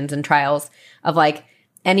accusations and trials of like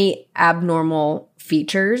any abnormal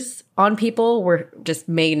features on people were just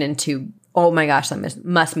made into, oh my gosh, that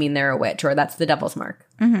must mean they're a witch, or that's the devil's mark.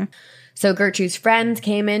 Mm-hmm. So Gertrude's friends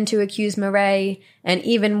came in to accuse Mireille, and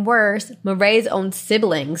even worse, Mireille's own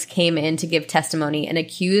siblings came in to give testimony and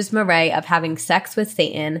accused Mireille of having sex with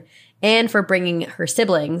Satan and for bringing her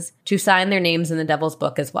siblings to sign their names in the devil's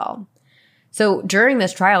book as well. So during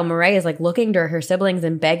this trial, Mireille is like looking to her siblings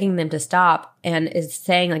and begging them to stop and is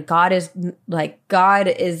saying like, God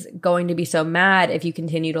is going to be so mad if you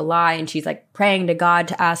continue to lie. And she's like praying to God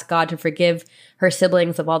to ask God to forgive her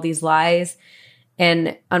siblings of all these lies.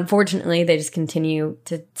 And unfortunately, they just continue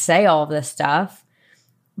to say all of this stuff.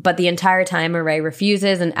 But the entire time, Mireille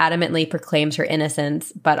refuses and adamantly proclaims her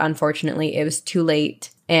innocence. But unfortunately, it was too late.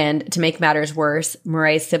 And to make matters worse,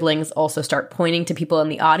 Mireille's siblings also start pointing to people in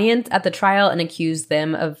the audience at the trial and accuse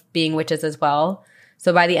them of being witches as well.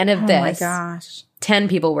 So by the end of this, 10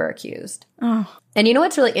 people were accused. Oh. And you know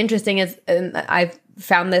what's really interesting is, and I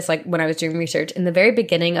found this like when I was doing research, in the very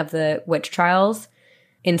beginning of the witch trials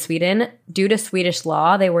in Sweden, due to Swedish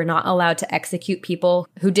law, they were not allowed to execute people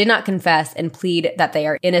who did not confess and plead that they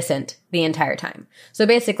are innocent the entire time. So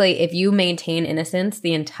basically, if you maintain innocence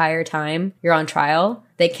the entire time you're on trial,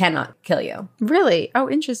 they cannot kill you. Really? Oh,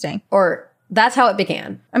 interesting. Or that's how it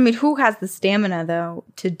began. I mean, who has the stamina, though,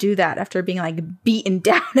 to do that after being, like, beaten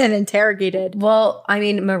down and interrogated? Well, I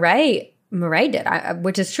mean, Murray did,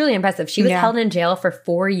 which is truly impressive. She was held in jail for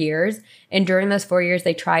 4 years. And during those 4 years,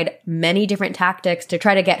 they tried many different tactics to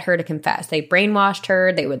try to get her to confess. They brainwashed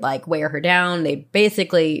her. They would, like, wear her down. They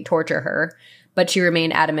basically torture her. But she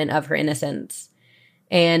remained adamant of her innocence.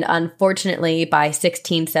 And unfortunately, by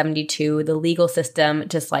 1672, the legal system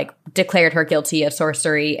just, like, declared her guilty of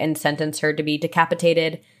sorcery and sentenced her to be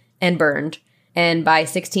decapitated and burned. And by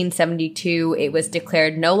 1672, it was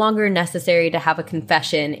declared no longer necessary to have a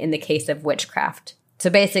confession in the case of witchcraft. So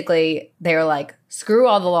basically, they were like, screw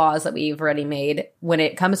all the laws that we've already made. When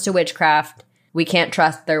it comes to witchcraft, we can't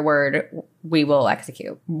trust their word. We will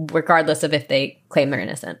execute, regardless of if they claim they're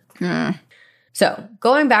innocent. So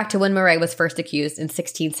going back to when Murray was first accused in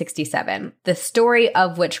 1667, the story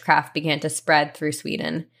of witchcraft began to spread through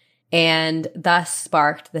Sweden and thus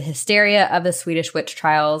sparked the hysteria of the Swedish witch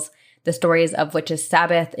trials. The stories of witches'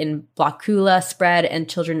 Sabbath in Blockula spread, and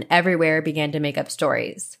children everywhere began to make up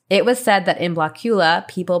stories. It was said that in Blockula,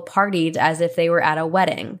 people partied as if they were at a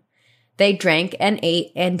wedding. They drank and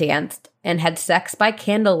ate and danced and had sex by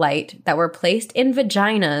candlelight that were placed in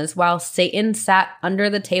vaginas while Satan sat under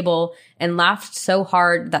the table and laughed so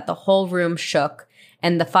hard that the whole room shook,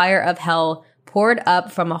 and the fire of hell poured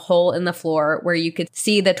up from a hole in the floor where you could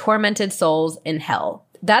see the tormented souls in hell.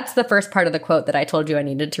 That's the first part of the quote that I told you I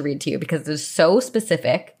needed to read to you because it's so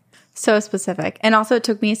specific. So specific. And also it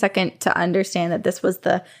took me a second to understand that this was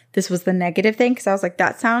the negative thing, because I was like,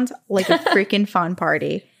 that sounds like a freaking fun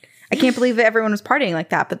party. I can't believe that everyone was partying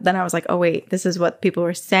like that. But then I was like, oh, wait, this is what people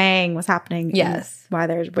were saying was happening. Yes. Why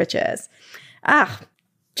there's witches.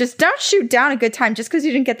 Just don't shoot down a good time just because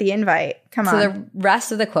you didn't get the invite. Come on. So the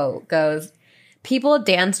rest of the quote goes, people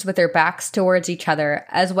danced with their backs towards each other,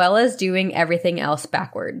 as well as doing everything else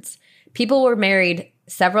backwards. People were married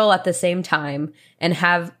several at the same time and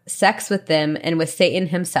have sex with them and with Satan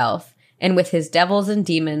himself and with his devils and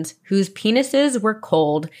demons, whose penises were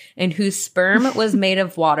cold and whose sperm was made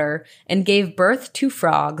of water, and gave birth to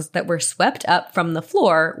frogs that were swept up from the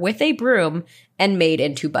floor with a broom and made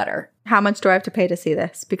into butter. How much do I have to pay to see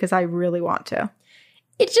this? Because I really want to.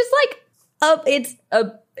 It's just like,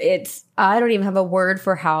 it's I don't even have a word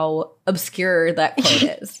for how obscure that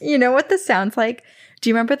quote is. You know what this sounds like? Do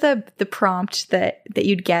you remember the prompt that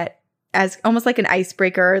you'd get as almost like an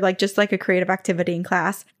icebreaker, like just like a creative activity in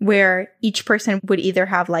class, where each person would either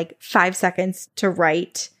have like 5 seconds to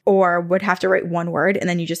write or would have to write one word, and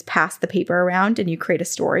then you just pass the paper around and you create a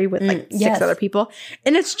story with like six other people.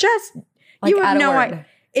 And it's just, like, you have no idea.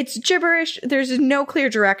 It's gibberish. There's no clear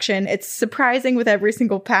direction. It's surprising with every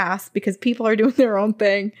single pass because people are doing their own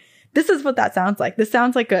thing. This is what that sounds like. This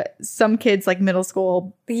sounds like some kid's like middle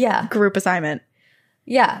school group assignment.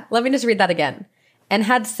 Yeah. Let me just read that again. And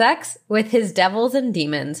had sex with his devils and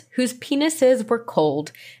demons, whose penises were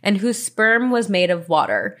cold and whose sperm was made of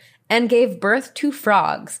water, and gave birth to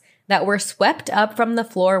frogs that were swept up from the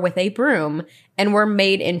floor with a broom and were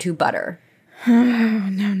made into butter.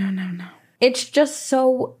 No. It's just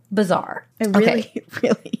so bizarre. It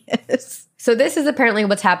really is. So this is apparently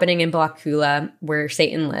what's happening in Blockula, where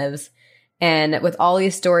Satan lives. And with all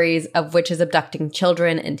these stories of witches abducting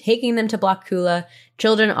children and taking them to Blockula,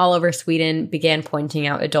 children all over Sweden began pointing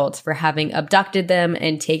out adults for having abducted them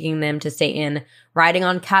and taking them to Satan, riding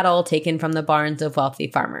on cattle taken from the barns of wealthy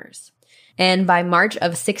farmers. And by March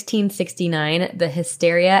of 1669, the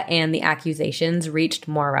hysteria and the accusations reached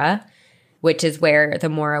Mora, which is where the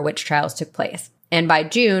Mora witch trials took place. And by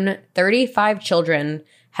June, 35 children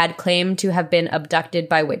had claimed to have been abducted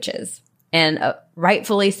by witches. And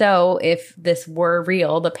rightfully so, if this were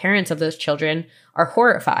real, the parents of those children are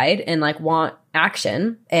horrified and like want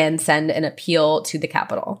action and send an appeal to the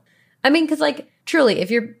capital. I mean, because like truly, if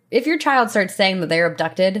your child starts saying that they're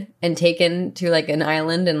abducted and taken to like an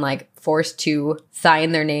island and like forced to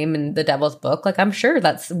sign their name in the devil's book, like I'm sure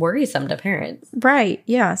that's worrisome to parents. Right.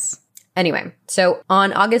 Yes. Anyway, so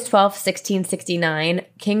on August 12th, 1669,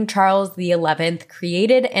 King Charles XI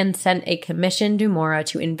created and sent a commission to Mora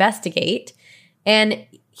to investigate. And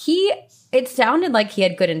it sounded like he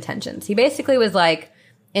had good intentions. He basically was like,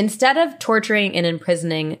 instead of torturing and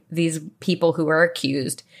imprisoning these people who were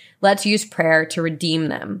accused, let's use prayer to redeem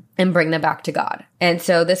them and bring them back to God. And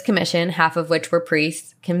so this commission, half of which were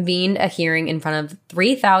priests, convened a hearing in front of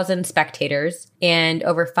 3,000 spectators, and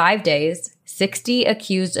over 5 days, 60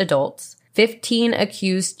 accused adults, 15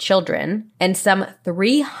 accused children, and some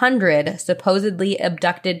 300 supposedly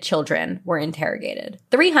abducted children were interrogated.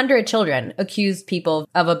 300 children accused people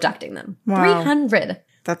of abducting them. Wow. 300.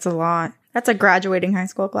 That's a lot. That's a graduating high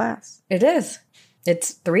school class. It is.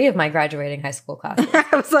 It's 3 of my graduating high school classes.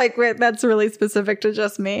 I was like, wait, that's really specific to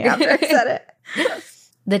just me after I said it.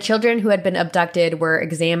 The children who had been abducted were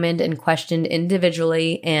examined and questioned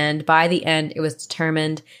individually, and by the end, it was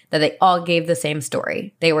determined that they all gave the same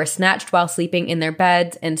story. They were snatched while sleeping in their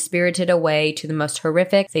beds and spirited away to the most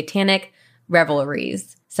horrific satanic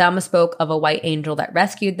revelries. Some spoke of a white angel that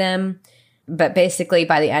rescued them, but basically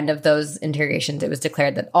by the end of those interrogations, it was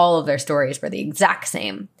declared that all of their stories were the exact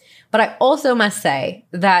same. But I also must say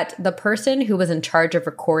that the person who was in charge of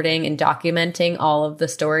recording and documenting all of the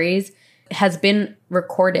stories has been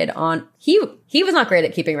recorded on, he was not great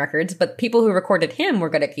at keeping records, but people who recorded him were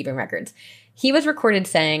good at keeping records. He was recorded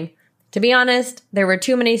saying, to be honest, there were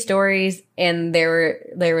too many stories and there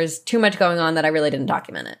was too much going on that I really didn't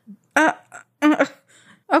document it.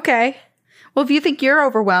 Okay. Well, if you think you're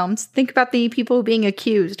overwhelmed, think about the people being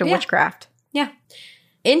accused of witchcraft. Yeah.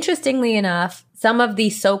 Interestingly enough, some of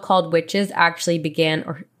these so-called witches actually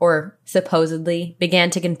began or supposedly began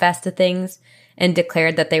to confess to things and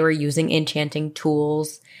declared that they were using enchanting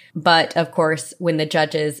tools. But of course, when the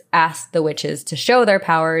judges asked the witches to show their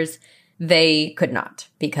powers, they could not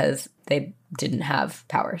because they didn't have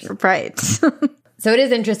powers. Right. So it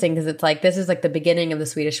is interesting because it's like, this is like the beginning of the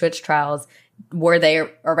Swedish witch trials. Were they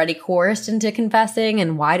already coerced into confessing?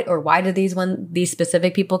 And why did these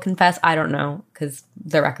specific people confess? I don't know, because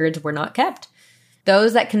the records were not kept.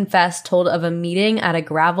 Those that confessed told of a meeting at a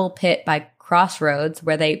gravel pit by crossroads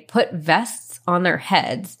where they put vests on their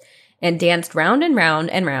heads and danced round and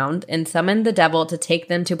round and round and summoned the devil to take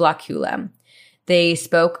them to Blåkulla. They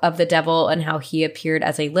spoke of the devil and how he appeared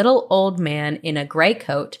as a little old man in a gray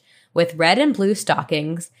coat with red and blue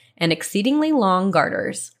stockings and exceedingly long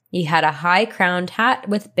garters. He had a high-crowned hat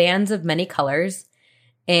with bands of many colors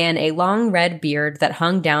and a long red beard that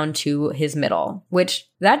hung down to his middle, which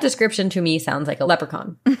that description to me sounds like a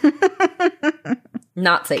leprechaun.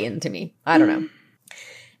 Not Satan to me. I don't know.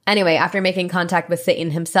 Anyway, after making contact with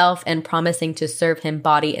Satan himself and promising to serve him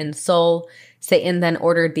body and soul, Satan then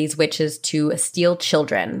ordered these witches to steal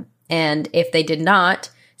children. And if they did not,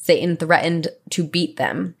 Satan threatened to beat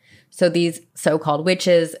them. So these so-called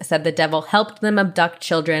witches said the devil helped them abduct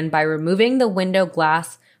children by removing the window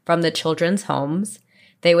glass from the children's homes.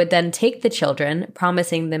 They would then take the children,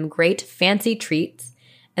 promising them great fancy treats,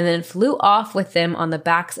 and then flew off with them on the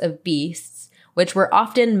backs of beasts, which were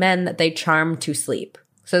often men that they charmed to sleep.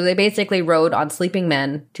 So they basically rode on sleeping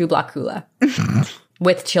men to Blåkulla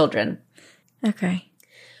with children. Okay.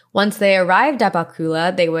 Once they arrived at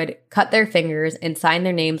Blåkulla, they would cut their fingers and sign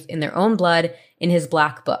their names in their own blood in his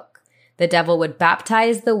black book. The devil would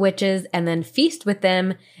baptize the witches and then feast with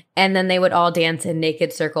them, and then they would all dance in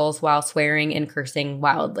naked circles while swearing and cursing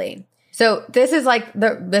wildly. So this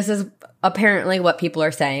is apparently what people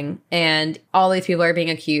are saying, and all these people are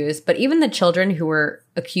being accused. But even the children who were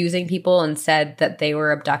accusing people and said that they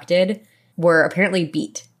were abducted were apparently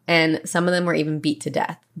beat, and some of them were even beat to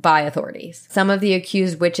death by authorities. Some of the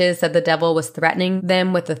accused witches said the devil was threatening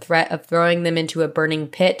them with the threat of throwing them into a burning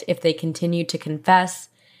pit if they continued to confess,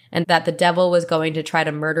 and that the devil was going to try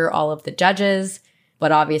to murder all of the judges,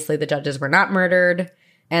 but obviously the judges were not murdered.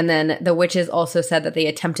 And then the witches also said that they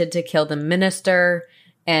attempted to kill the minister,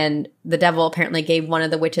 and the devil apparently gave one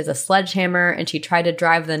of the witches a sledgehammer, and she tried to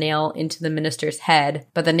drive the nail into the minister's head,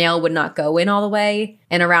 but the nail would not go in all the way.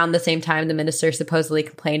 And around the same time, the minister supposedly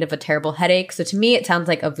complained of a terrible headache. So to me, it sounds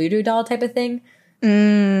like a voodoo doll type of thing.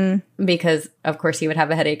 Because, of course, he would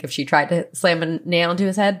have a headache if she tried to slam a nail into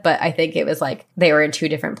his head. But I think it was like they were in 2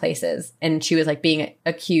 different places, and she was like being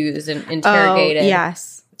accused and interrogated. Oh,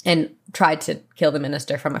 yes. And tried to kill the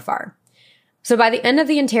minister from afar. So by the end of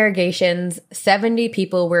the interrogations, 70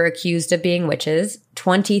 people were accused of being witches,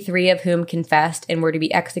 23 of whom confessed and were to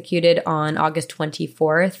be executed on August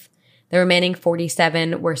 24th. The remaining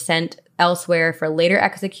 47 were sent elsewhere for later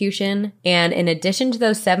execution. And in addition to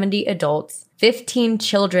those 70 adults, 15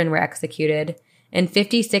 children were executed, and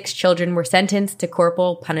 56 children were sentenced to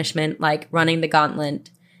corporal punishment like running the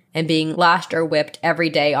gauntlet and being lashed or whipped every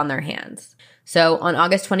day on their hands. So on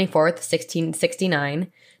August 24th,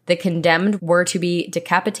 1669, the condemned were to be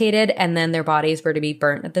decapitated, and then their bodies were to be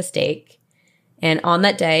burnt at the stake. And on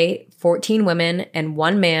that day, 14 women and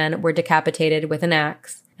 1 man were decapitated with an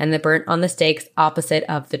axe, and they burnt on the stakes opposite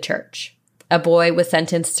of the church. A boy was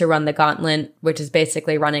sentenced to run the gauntlet, which is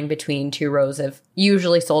basically running between 2 rows of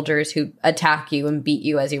usually soldiers who attack you and beat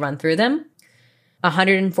you as you run through them.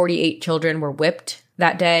 148 children were whipped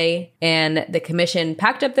that day, and the commission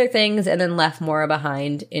packed up their things and then left Mora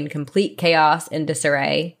behind in complete chaos and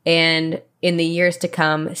disarray. And in the years to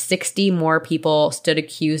come, 60 more people stood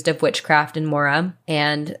accused of witchcraft in Mora,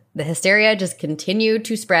 and the hysteria just continued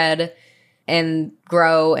to spread. and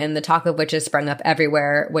grow, and the talk of witches sprung up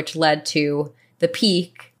everywhere, which led to the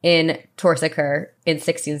peak in Torsiker in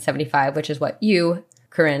 1675, which is what you,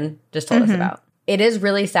 Corinne, just told us about. It is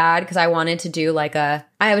really sad because I wanted to do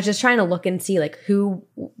I was just trying to look and see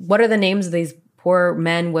what are the names of these poor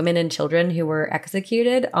men, women, and children who were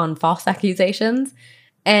executed on false accusations.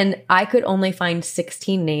 And I could only find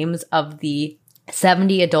 16 names of the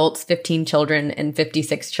 70 adults, 15 children, and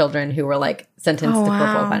 56 children who were sentenced to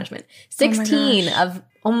corporal punishment. 16 of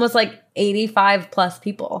almost 85 plus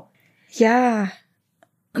people. Yeah.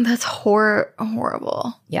 That's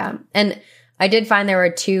horrible. Yeah. And I did find there were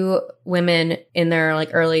 2 women in their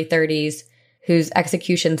early 30s whose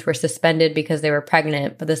executions were suspended because they were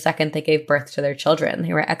pregnant, but the second they gave birth to their children,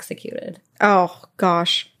 they were executed. Oh,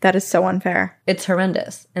 gosh. That is so unfair. It's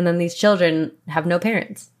horrendous. And then these children have no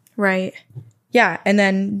parents. Right. Yeah. And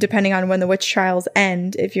then depending on when the witch trials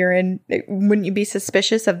end, wouldn't you be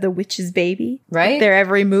suspicious of the witch's baby? Right. Their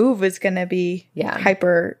every move is going to be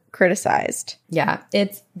hyper criticized. Yeah.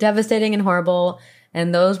 It's devastating and horrible.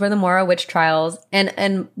 And those were the Mora witch trials.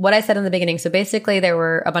 And what I said in the beginning, so basically there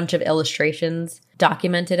were a bunch of illustrations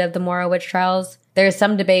documented of the Mora witch trials. There's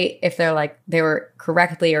some debate if they were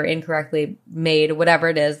correctly or incorrectly made, whatever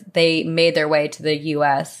it is. They made their way to the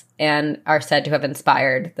U.S. and are said to have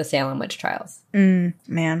inspired the Salem witch trials.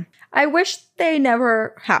 Man. I wish they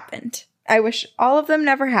never happened. I wish all of them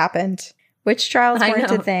never happened. Witch trials weren't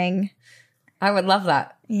a thing. I would love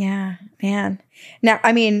that. Yeah, man. Now,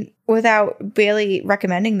 I mean, without Bailey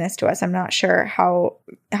recommending this to us, I'm not sure how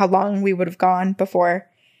long we would have gone before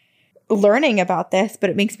learning about this, but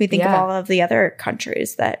it makes me think of all of the other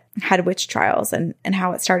countries that had witch trials and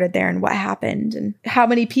how it started there and what happened and how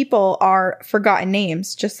many people are forgotten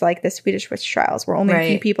names, just like the Swedish witch trials, where only a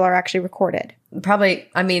few people are actually recorded. Probably,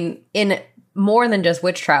 I mean, in more than just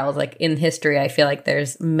witch trials, in history, I feel like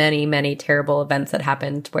there's many, many terrible events that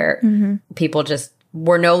happened where people just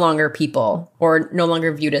were no longer people or no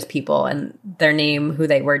longer viewed as people, and their name, who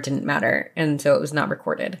they were, didn't matter. And so it was not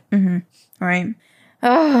recorded. Right.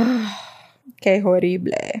 Oh, que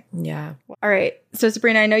horrible. Yeah. All right. So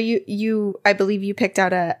Sabrina, I know I believe you picked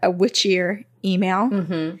out a witchier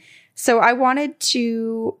email. So I wanted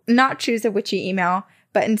to not choose a witchy email,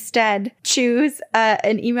 but instead choose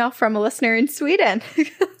an email from a listener in Sweden.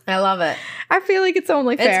 I love it. I feel like it's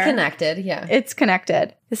only fair. It's connected. Yeah. It's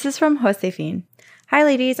connected. This is from Josefine. Hi,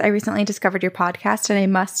 ladies. I recently discovered your podcast, and I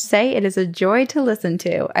must say it is a joy to listen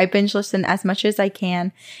to. I binge listen as much as I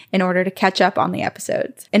can in order to catch up on the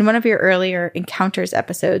episodes. In one of your earlier Encounters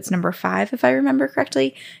episodes, number 5, if I remember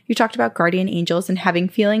correctly, you talked about guardian angels and having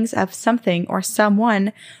feelings of something or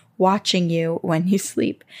someone watching you when you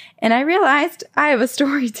sleep. And I realized I have a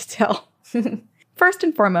story to tell. First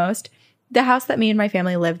and foremost, the house that me and my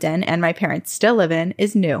family lived in, and my parents still live in,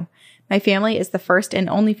 is new. My family is the first and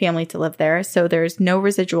only family to live there, so there's no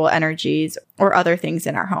residual energies or other things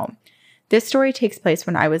in our home. This story takes place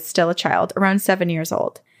when I was still a child, around 7 years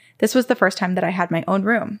old. This was the first time that I had my own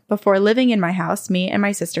room. Before living in my house, me and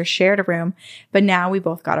my sister shared a room, but now we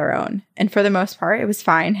both got our own. And for the most part, it was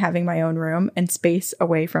fine having my own room and space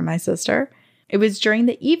away from my sister. It was during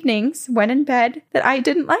the evenings, when in bed, that I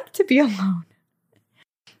didn't like to be alone.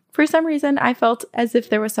 For some reason, I felt as if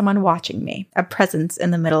there was someone watching me, a presence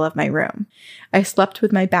in the middle of my room. I slept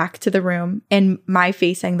with my back to the room and my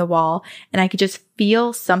facing the wall, and I could just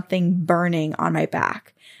feel something burning on my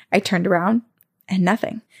back. I turned around and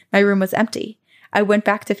nothing. My room was empty. I went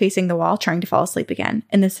back to facing the wall, trying to fall asleep again,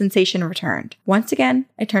 and the sensation returned. Once again,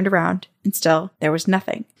 I turned around, and still there was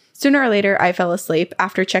nothing. Sooner or later, I fell asleep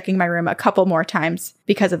after checking my room a couple more times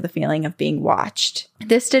because of the feeling of being watched.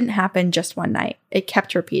 This didn't happen just one night. It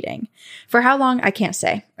kept repeating. For how long, I can't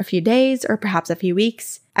say. A few days or perhaps a few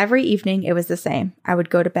weeks. Every evening, it was the same. I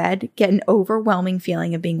would go to bed, get an overwhelming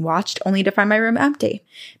feeling of being watched, only to find my room empty,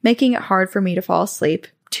 making it hard for me to fall asleep,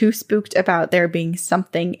 too spooked about there being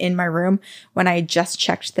something in my room when I had just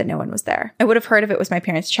checked that no one was there. I would have heard if it was my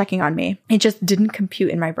parents checking on me. It just didn't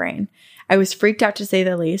compute in my brain. I was freaked out, to say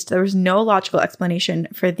the least. There was no logical explanation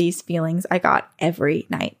for these feelings I got every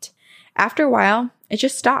night. After a while, it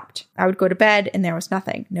just stopped. I would go to bed and there was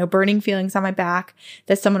nothing. No burning feelings on my back,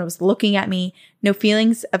 that someone was looking at me, no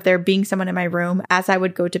feelings of there being someone in my room as I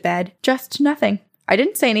would go to bed, just nothing. I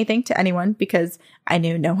didn't say anything to anyone because I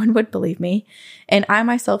knew no one would believe me, and I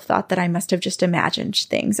myself thought that I must have just imagined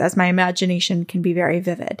things, as my imagination can be very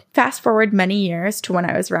vivid. Fast forward many years to when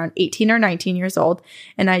I was around 18 or 19 years old,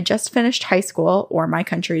 and I just finished high school, or my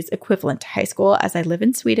country's equivalent to high school, as I live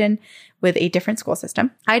in Sweden with a different school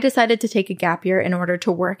system. I decided to take a gap year in order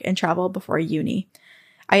to work and travel before uni.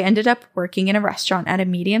 I ended up working in a restaurant at a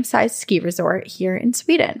medium-sized ski resort here in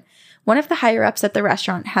Sweden. One of the higher ups at the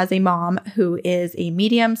restaurant has a mom who is a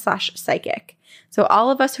medium/psychic. So all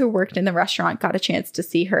of us who worked in the restaurant got a chance to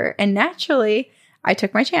see her, and naturally, I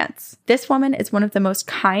took my chance. This woman is one of the most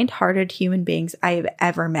kind-hearted human beings I have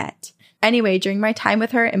ever met. Anyway, during my time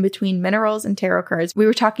with her, in between minerals and tarot cards, we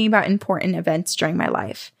were talking about important events during my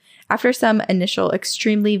life. After some initial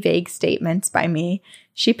extremely vague statements by me,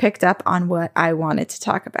 she picked up on what I wanted to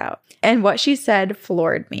talk about. And what she said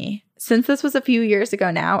floored me. Since this was a few years ago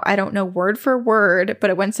now, I don't know word for word, but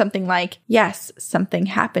it went something like, yes, something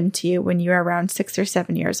happened to you when you were around 6 or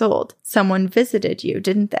 7 years old. Someone visited you,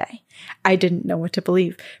 didn't they? I didn't know what to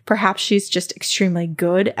believe. Perhaps she's just extremely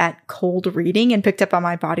good at cold reading and picked up on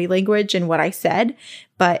my body language and what I said,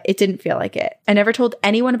 but it didn't feel like it. I never told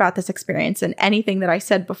anyone about this experience, and anything that I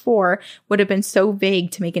said before would have been so vague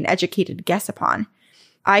to make an educated guess upon.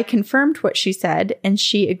 I confirmed what she said, and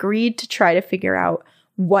she agreed to try to figure out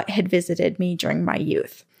what had visited me during my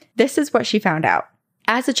youth. This is what she found out.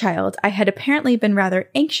 As a child, I had apparently been rather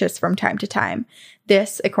anxious from time to time.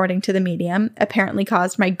 This, according to the medium, apparently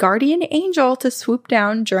caused my guardian angel to swoop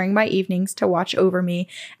down during my evenings to watch over me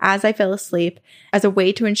as I fell asleep, as a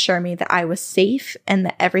way to ensure me that I was safe and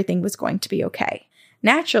that everything was going to be okay.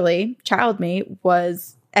 Naturally, child me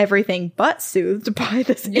was everything but soothed by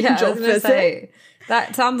this angel visit.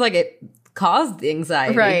 That sounds like it caused the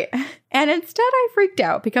anxiety. Right. And instead I freaked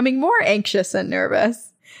out, becoming more anxious and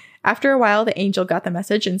nervous. After a while, the angel got the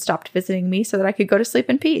message and stopped visiting me so that I could go to sleep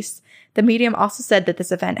in peace. The medium also said that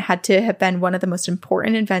this event had to have been one of the most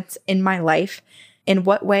important events in my life. In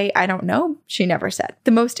what way, I don't know. She never said.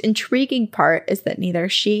 The most intriguing part is that neither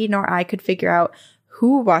she nor I could figure out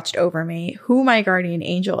who watched over me, who my guardian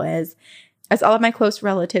angel is, as all of my close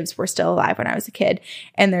relatives were still alive when I was a kid,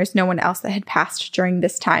 and there's no one else that had passed during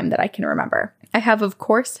this time that I can remember. I have, of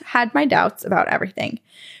course, had my doubts about everything.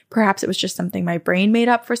 Perhaps it was just something my brain made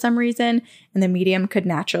up for some reason, and the medium could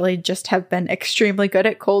naturally just have been extremely good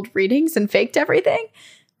at cold readings and faked everything.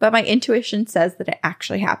 But my intuition says that it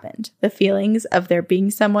actually happened. The feelings of there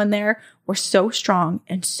being someone there were so strong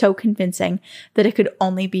and so convincing that it could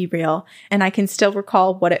only be real, and I can still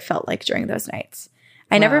recall what it felt like during those nights.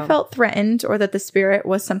 I never felt threatened or that the spirit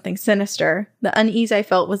was something sinister. The unease I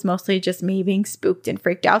felt was mostly just me being spooked and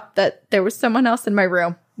freaked out that there was someone else in my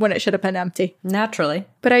room when it should have been empty. Naturally.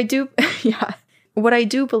 But I do, what I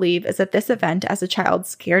do believe is that this event as a child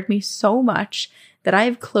scared me so much that I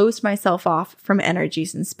have closed myself off from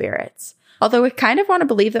energies and spirits. Although I kind of want to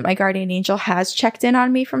believe that my guardian angel has checked in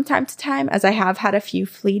on me from time to time, as I have had a few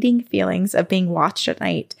fleeting feelings of being watched at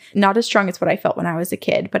night. Not as strong as what I felt when I was a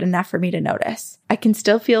kid, but enough for me to notice. I can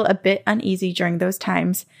still feel a bit uneasy during those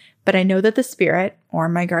times, but I know that the spirit, or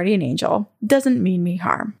my guardian angel, doesn't mean me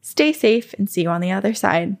harm. Stay safe and see you on the other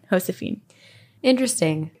side. Josephine.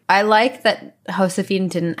 Interesting. I like that Josephine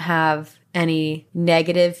didn't have any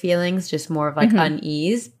negative feelings, just more of like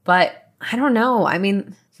unease, but I don't know. I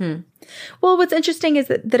mean, Well, what's interesting is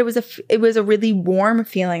that it was a really warm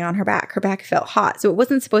feeling on her back. Her back felt hot. So it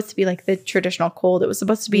wasn't supposed to be like the traditional cold. It was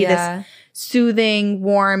supposed to be this soothing,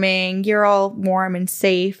 warming, you're all warm and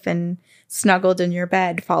safe and snuggled in your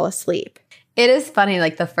bed, fall asleep. It is funny,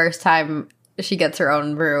 like the first time she gets her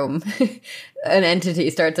own room, an entity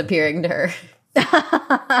starts appearing to her.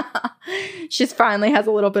 She finally has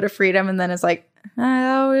a little bit of freedom and then is like, I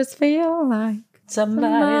always feel like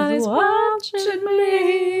somebody's watching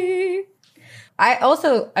me.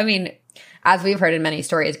 I mean, as we've heard in many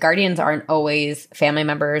stories, guardians aren't always family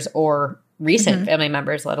members or recent family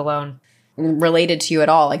members, let alone related to you at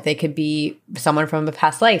all. Like they could be someone from a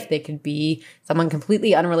past life. They could be someone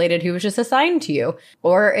completely unrelated who was just assigned to you.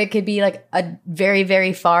 Or it could be like a very,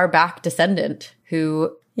 very far back descendant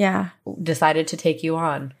who decided to take you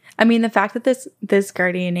on. I mean, the fact that this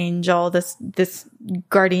guardian angel, this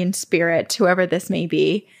guardian spirit, whoever this may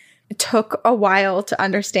be, took a while to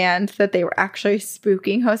understand that they were actually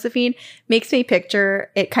spooking Josephine makes me picture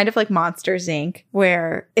it kind of like Monsters, Inc.,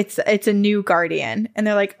 where it's a new guardian and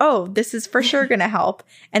they're like, oh, this is for sure going to help.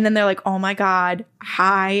 And then they're like, oh my God,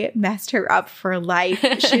 I messed her up for life.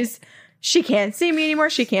 She can't see me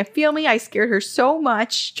anymore. She can't feel me. I scared her so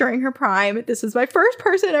much during her prime. This is my first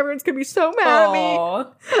person. Everyone's going to be so mad at me.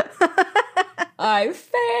 I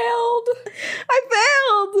failed.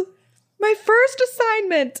 My first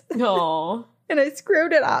assignment. Aww. And I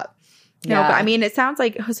screwed it up. No, but I mean, it sounds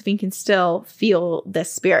like Josephine can still feel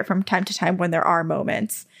this spirit from time to time when there are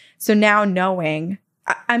moments. So now knowing,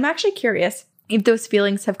 I'm actually curious if those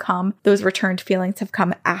feelings have come, those returned feelings have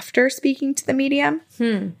come after speaking to the medium.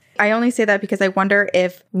 I only say that because I wonder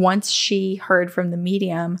if once she heard from the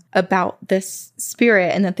medium about this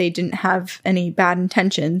spirit and that they didn't have any bad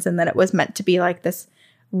intentions and that it was meant to be like this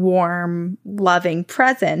warm, loving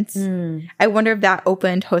presence. I wonder if that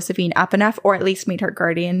opened Josephine up enough, or at least made her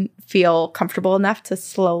guardian feel comfortable enough to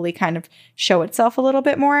slowly kind of show itself a little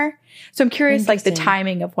bit more. So I'm curious, like, the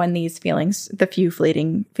timing of when these feelings, the few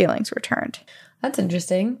fleeting feelings, returned. That's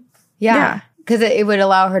interesting. Yeah. Because it would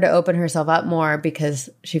allow her to open herself up more because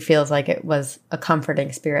she feels like it was a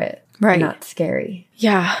comforting spirit. Right. Not scary.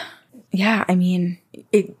 Yeah. Yeah. I mean,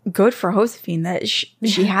 good for Josephine that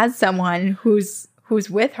she has someone who's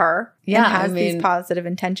with her and has these positive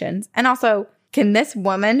intentions. And also, can this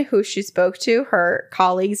woman who she spoke to, her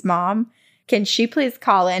colleague's mom, can she please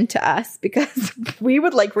call in to us? Because we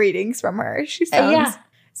would like readings from her. She sounds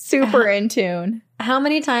super in tune. How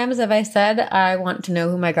many times have I said I want to know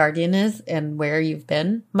who my guardian is and where you've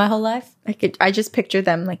been my whole life? I just picture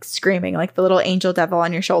them like screaming, like the little angel devil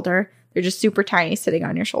on your shoulder. They're just super tiny sitting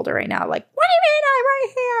on your shoulder right now. Like, what do you mean I'm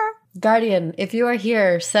right here? Guardian, if you are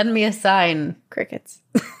here, send me a sign. Crickets.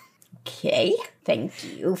 Okay. Thank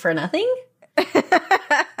you for nothing.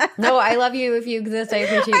 No, I love you. If you exist, I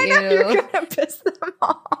appreciate you. You're gonna piss them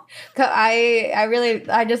off.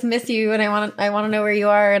 I just miss you, and I want to know where you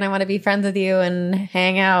are, and I want to be friends with you and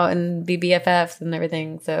hang out and be BFFs and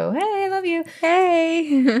everything. So hey, I love you.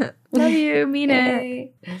 Hey, love you. Mean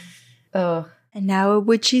it. Oh, and now a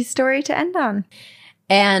witchy story to end on.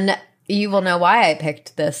 And you will know why I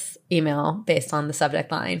picked this email based on the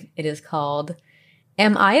subject line. It is called,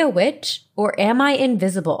 "Am I a witch or am I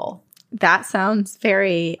invisible?" That sounds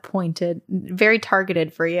very pointed, very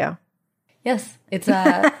targeted for you. Yes, it's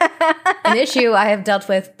an issue I have dealt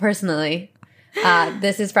with personally.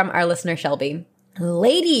 This is from our listener, Shelby.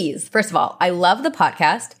 Ladies, first of all, I love the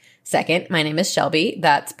podcast. Second, my name is Shelby.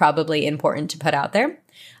 That's probably important to put out there.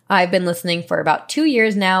 I've been listening for about 2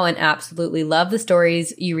 years now and absolutely love the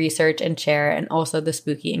stories you research and share, and also the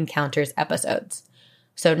spooky encounters episodes.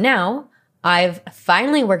 So now I've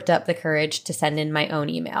finally worked up the courage to send in my own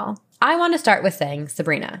email. I want to start with saying,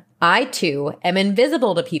 Sabrina, I too am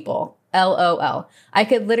invisible to people. LOL. I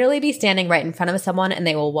could literally be standing right in front of someone and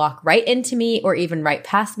they will walk right into me or even right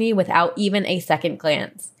past me without even a second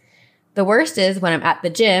glance. The worst is when I'm at the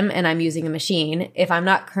gym and I'm using a machine. If I'm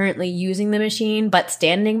not currently using the machine but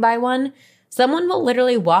standing by one, someone will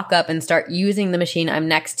literally walk up and start using the machine I'm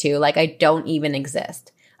next to like I don't even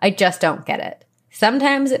exist. I just don't get it.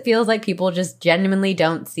 Sometimes it feels like people just genuinely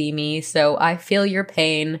don't see me, so I feel your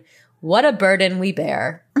pain. What a burden we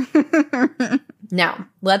bear. Now,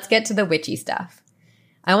 let's get to the witchy stuff.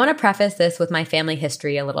 I want to preface this with my family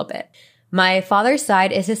history a little bit. My father's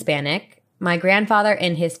side is Hispanic. My grandfather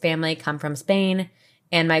and his family come from Spain,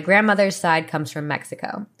 and my grandmother's side comes from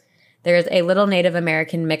Mexico. There is a little Native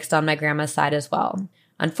American mixed on my grandma's side as well.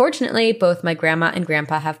 Unfortunately, both my grandma and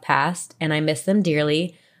grandpa have passed, and I miss them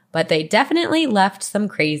dearly, but they definitely left some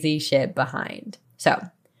crazy shit behind. So,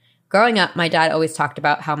 growing up, my dad always talked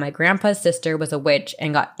about how my grandpa's sister was a witch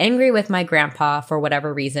and got angry with my grandpa for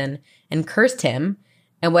whatever reason and cursed him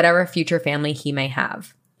and whatever future family he may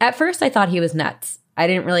have. At first, I thought he was nuts. I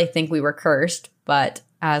didn't really think we were cursed, but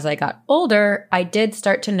as I got older, I did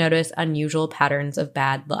start to notice unusual patterns of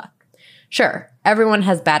bad luck. Sure, everyone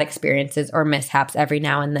has bad experiences or mishaps every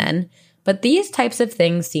now and then, but these types of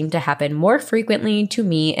things seem to happen more frequently to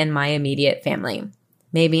me and my immediate family.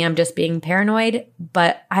 Maybe I'm just being paranoid,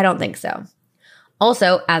 but I don't think so.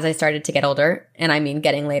 Also, as I started to get older, and I mean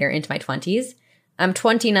getting later into my 20s, I'm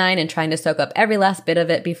 29 and trying to soak up every last bit of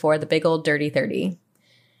it before the big old dirty 30.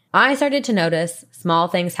 I started to notice small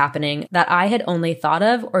things happening that I had only thought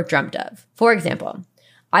of or dreamt of. For example,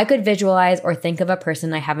 I could visualize or think of a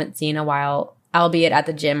person I haven't seen in a while, albeit at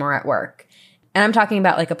the gym or at work. And I'm talking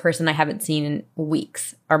about like a person I haven't seen in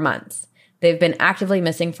weeks or months. They've been actively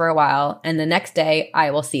missing for a while, and the next day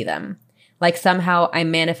I will see them. Like somehow I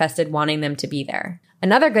manifested wanting them to be there.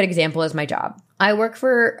 Another good example is my job. I work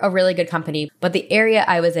for a really good company, but the area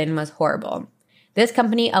I was in was horrible. This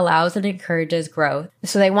company allows and encourages growth,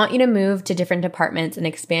 so they want you to move to different departments and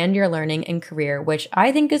expand your learning and career, which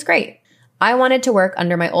I think is great. I wanted to work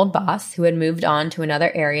under my old boss, who had moved on to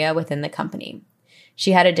another area within the company.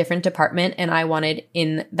 She had a different department, and I wanted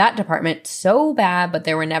in that department so bad, but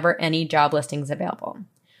there were never any job listings available.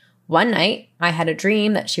 One night, I had a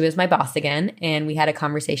dream that she was my boss again, and we had a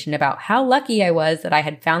conversation about how lucky I was that I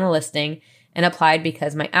had found the listing and applied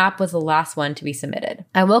because my app was the last one to be submitted.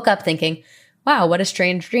 I woke up thinking, wow, what a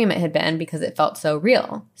strange dream it had been because it felt so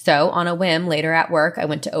real. So on a whim, later at work, I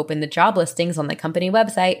went to open the job listings on the company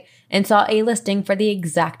website and saw a listing for the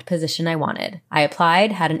exact position I wanted. I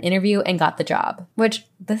applied, had an interview, and got the job. Which,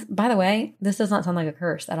 by the way, this does not sound like a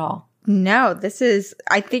curse at all. No,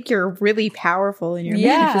 I think you're really powerful in your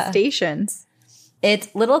manifestations.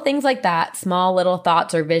 It's little things like that, small little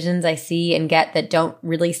thoughts or visions I see and get that don't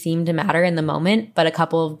really seem to matter in the moment, but a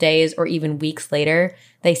couple of days or even weeks later,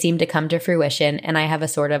 they seem to come to fruition. And I have a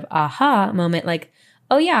sort of aha moment like,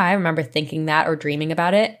 oh yeah, I remember thinking that or dreaming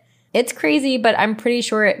about it. It's crazy, but I'm pretty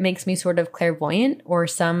sure it makes me sort of clairvoyant or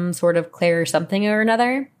some sort of clair something or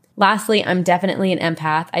another. Lastly, I'm definitely an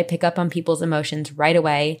empath. I pick up on people's emotions right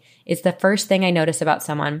away. It's the first thing I notice about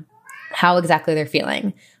someone, how exactly they're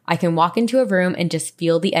feeling. I can walk into a room and just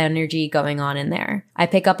feel the energy going on in there. I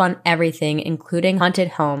pick up on everything, including haunted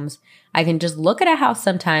homes. I can just look at a house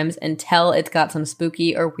sometimes and tell it's got some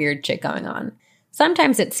spooky or weird shit going on.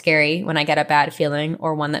 Sometimes it's scary when I get a bad feeling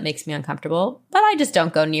or one that makes me uncomfortable, but I just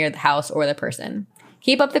don't go near the house or the person.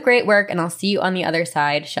 Keep up the great work, and I'll see you on the other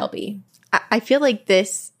side, Shelby. I feel like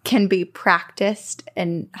this can be practiced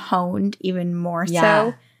and honed even more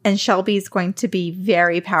so. And Shelby's going to be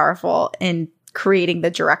very powerful in creating the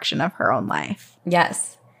direction of her own life.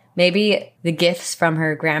 Yes. Maybe the gifts from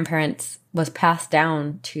her grandparents was passed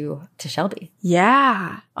down to Shelby.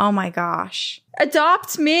 Yeah. Oh my gosh.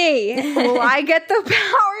 Adopt me. Will I get the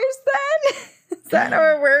powers then? Is that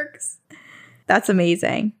how it works? That's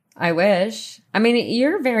amazing. I wish. I mean,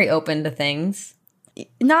 you're very open to things.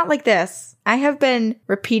 Not like this. I have been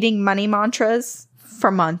repeating money mantras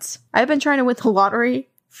for months. I've been trying to win the lottery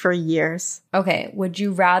for years. Okay. Would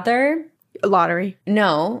you rather... Lottery.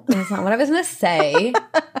 No, that's not what I was going to say.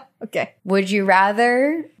 Okay. Would you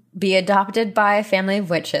rather be adopted by a family of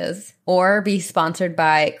witches or be sponsored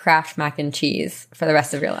by Kraft mac and cheese for the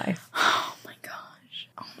rest of your life? Oh my gosh.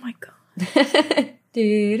 Oh my god.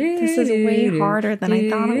 This is way harder than I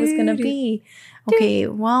thought it was going to be. Okay,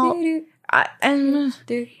 well,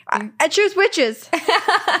 I choose witches.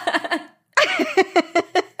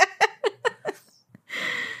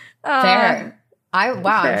 Fair.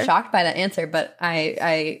 Wow, fair. I'm shocked by that answer, but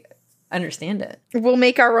I understand it. We'll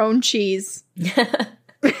make our own cheese.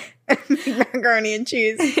 Macaroni and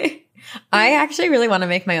cheese. I actually really want to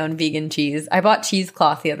make my own vegan cheese. I bought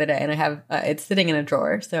cheesecloth the other day, and I have it's sitting in a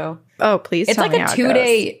drawer. So, please, it's like a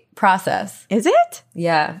 2-day process. Is it?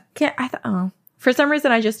 Yeah. For some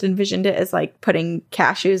reason, I just envisioned it as like putting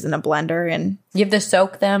cashews in a blender, and you have to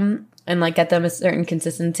soak them and like get them a certain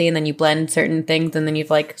consistency, and then you blend certain things, and then you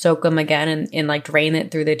like soak them again and like drain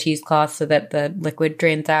it through the cheesecloth so that the liquid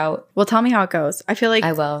drains out. Well, tell me how it goes. I feel like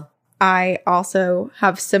I will. I also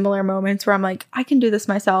have similar moments where I'm like, I can do this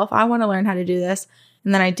myself. I want to learn how to do this.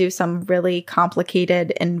 And then I do some really complicated,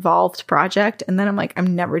 involved project. And then I'm like,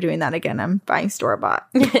 I'm never doing that again. I'm buying store-bought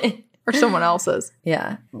or someone else's.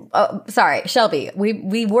 Yeah. Oh, sorry, Shelby.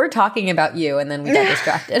 We were talking about you and then we got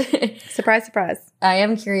distracted. Surprise, surprise. I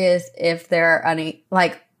am curious if there are any,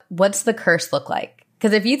 like, what's the curse look like?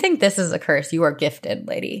 Because if you think this is a curse, you are gifted,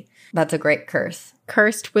 lady. That's a great curse.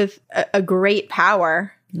 Cursed with a great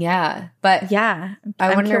power. Yeah. But yeah,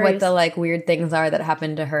 I wonder what the like weird things are that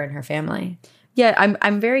happened to her and her family. Yeah,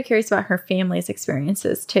 I'm very curious about her family's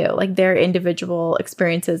experiences too, like their individual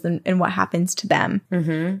experiences and what happens to them.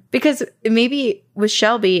 Mm-hmm. Because maybe with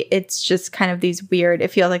Shelby, it's just kind of these weird,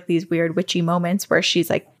 it feels like these weird witchy moments where she's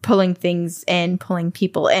like pulling things in, pulling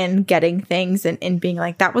people in, getting things and being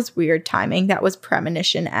like, that was weird timing, that was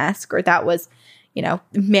premonition-esque, or that was, you know,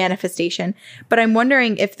 manifestation. But I'm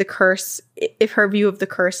wondering if the curse, if her view of the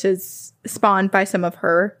curse is spawned by some of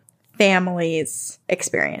her family's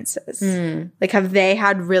experiences. Like, have they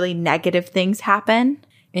had really negative things happen?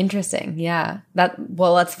 Interesting. Yeah.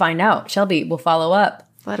 Well, let's find out. Shelby, we'll follow up.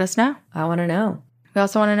 Let us know. I want to know. We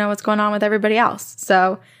also want to know what's going on with everybody else.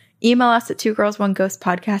 So email us at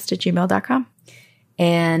twogirlsoneghost@gmail.com.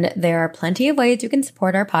 And there are plenty of ways you can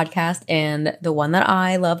support our podcast. And the one that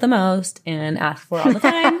I love the most and ask for all the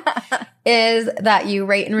time is that you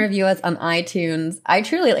rate and review us on iTunes. I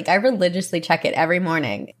religiously check it every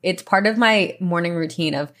morning. It's part of my morning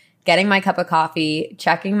routine of getting my cup of coffee,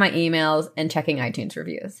 checking my emails, and checking iTunes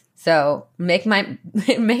reviews. So make my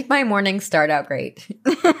morning start out great.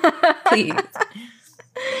 Please.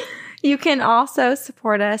 You can also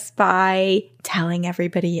support us by telling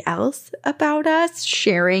everybody else about us,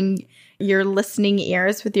 sharing your listening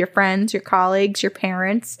ears with your friends, your colleagues, your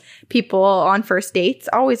parents, people on first dates.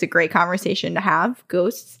 Always a great conversation to have,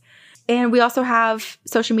 ghosts. And we also have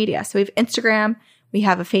social media. So we have Instagram. We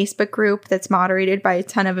have a Facebook group that's moderated by a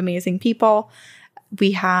ton of amazing people.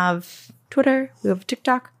 We have Twitter. We have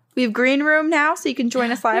TikTok. We have Green Room now, so you can join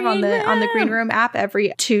us live on the Green Room app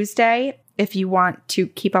every Tuesday. If you want to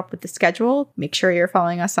keep up with the schedule, make sure you're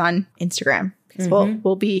following us on Instagram because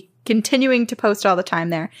we'll be continuing to post all the time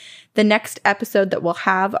there. The next episode that we'll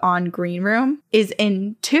have on Green Room is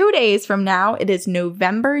in 2 days from now. It is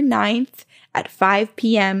November 9th at 5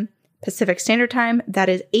 p.m. Pacific Standard Time. That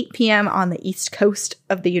is 8 p.m. on the East Coast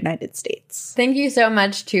of the United States. Thank you so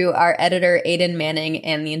much to our editor, Aiden Manning,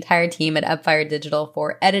 and the entire team at Upfire Digital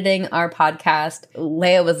for editing our podcast.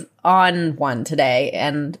 Leia was on one today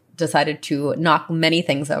and decided to knock many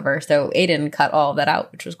things over. So Aiden cut all of that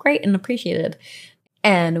out, which was great and appreciated.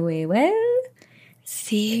 And we will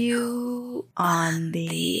see you on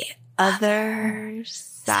the other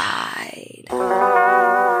side.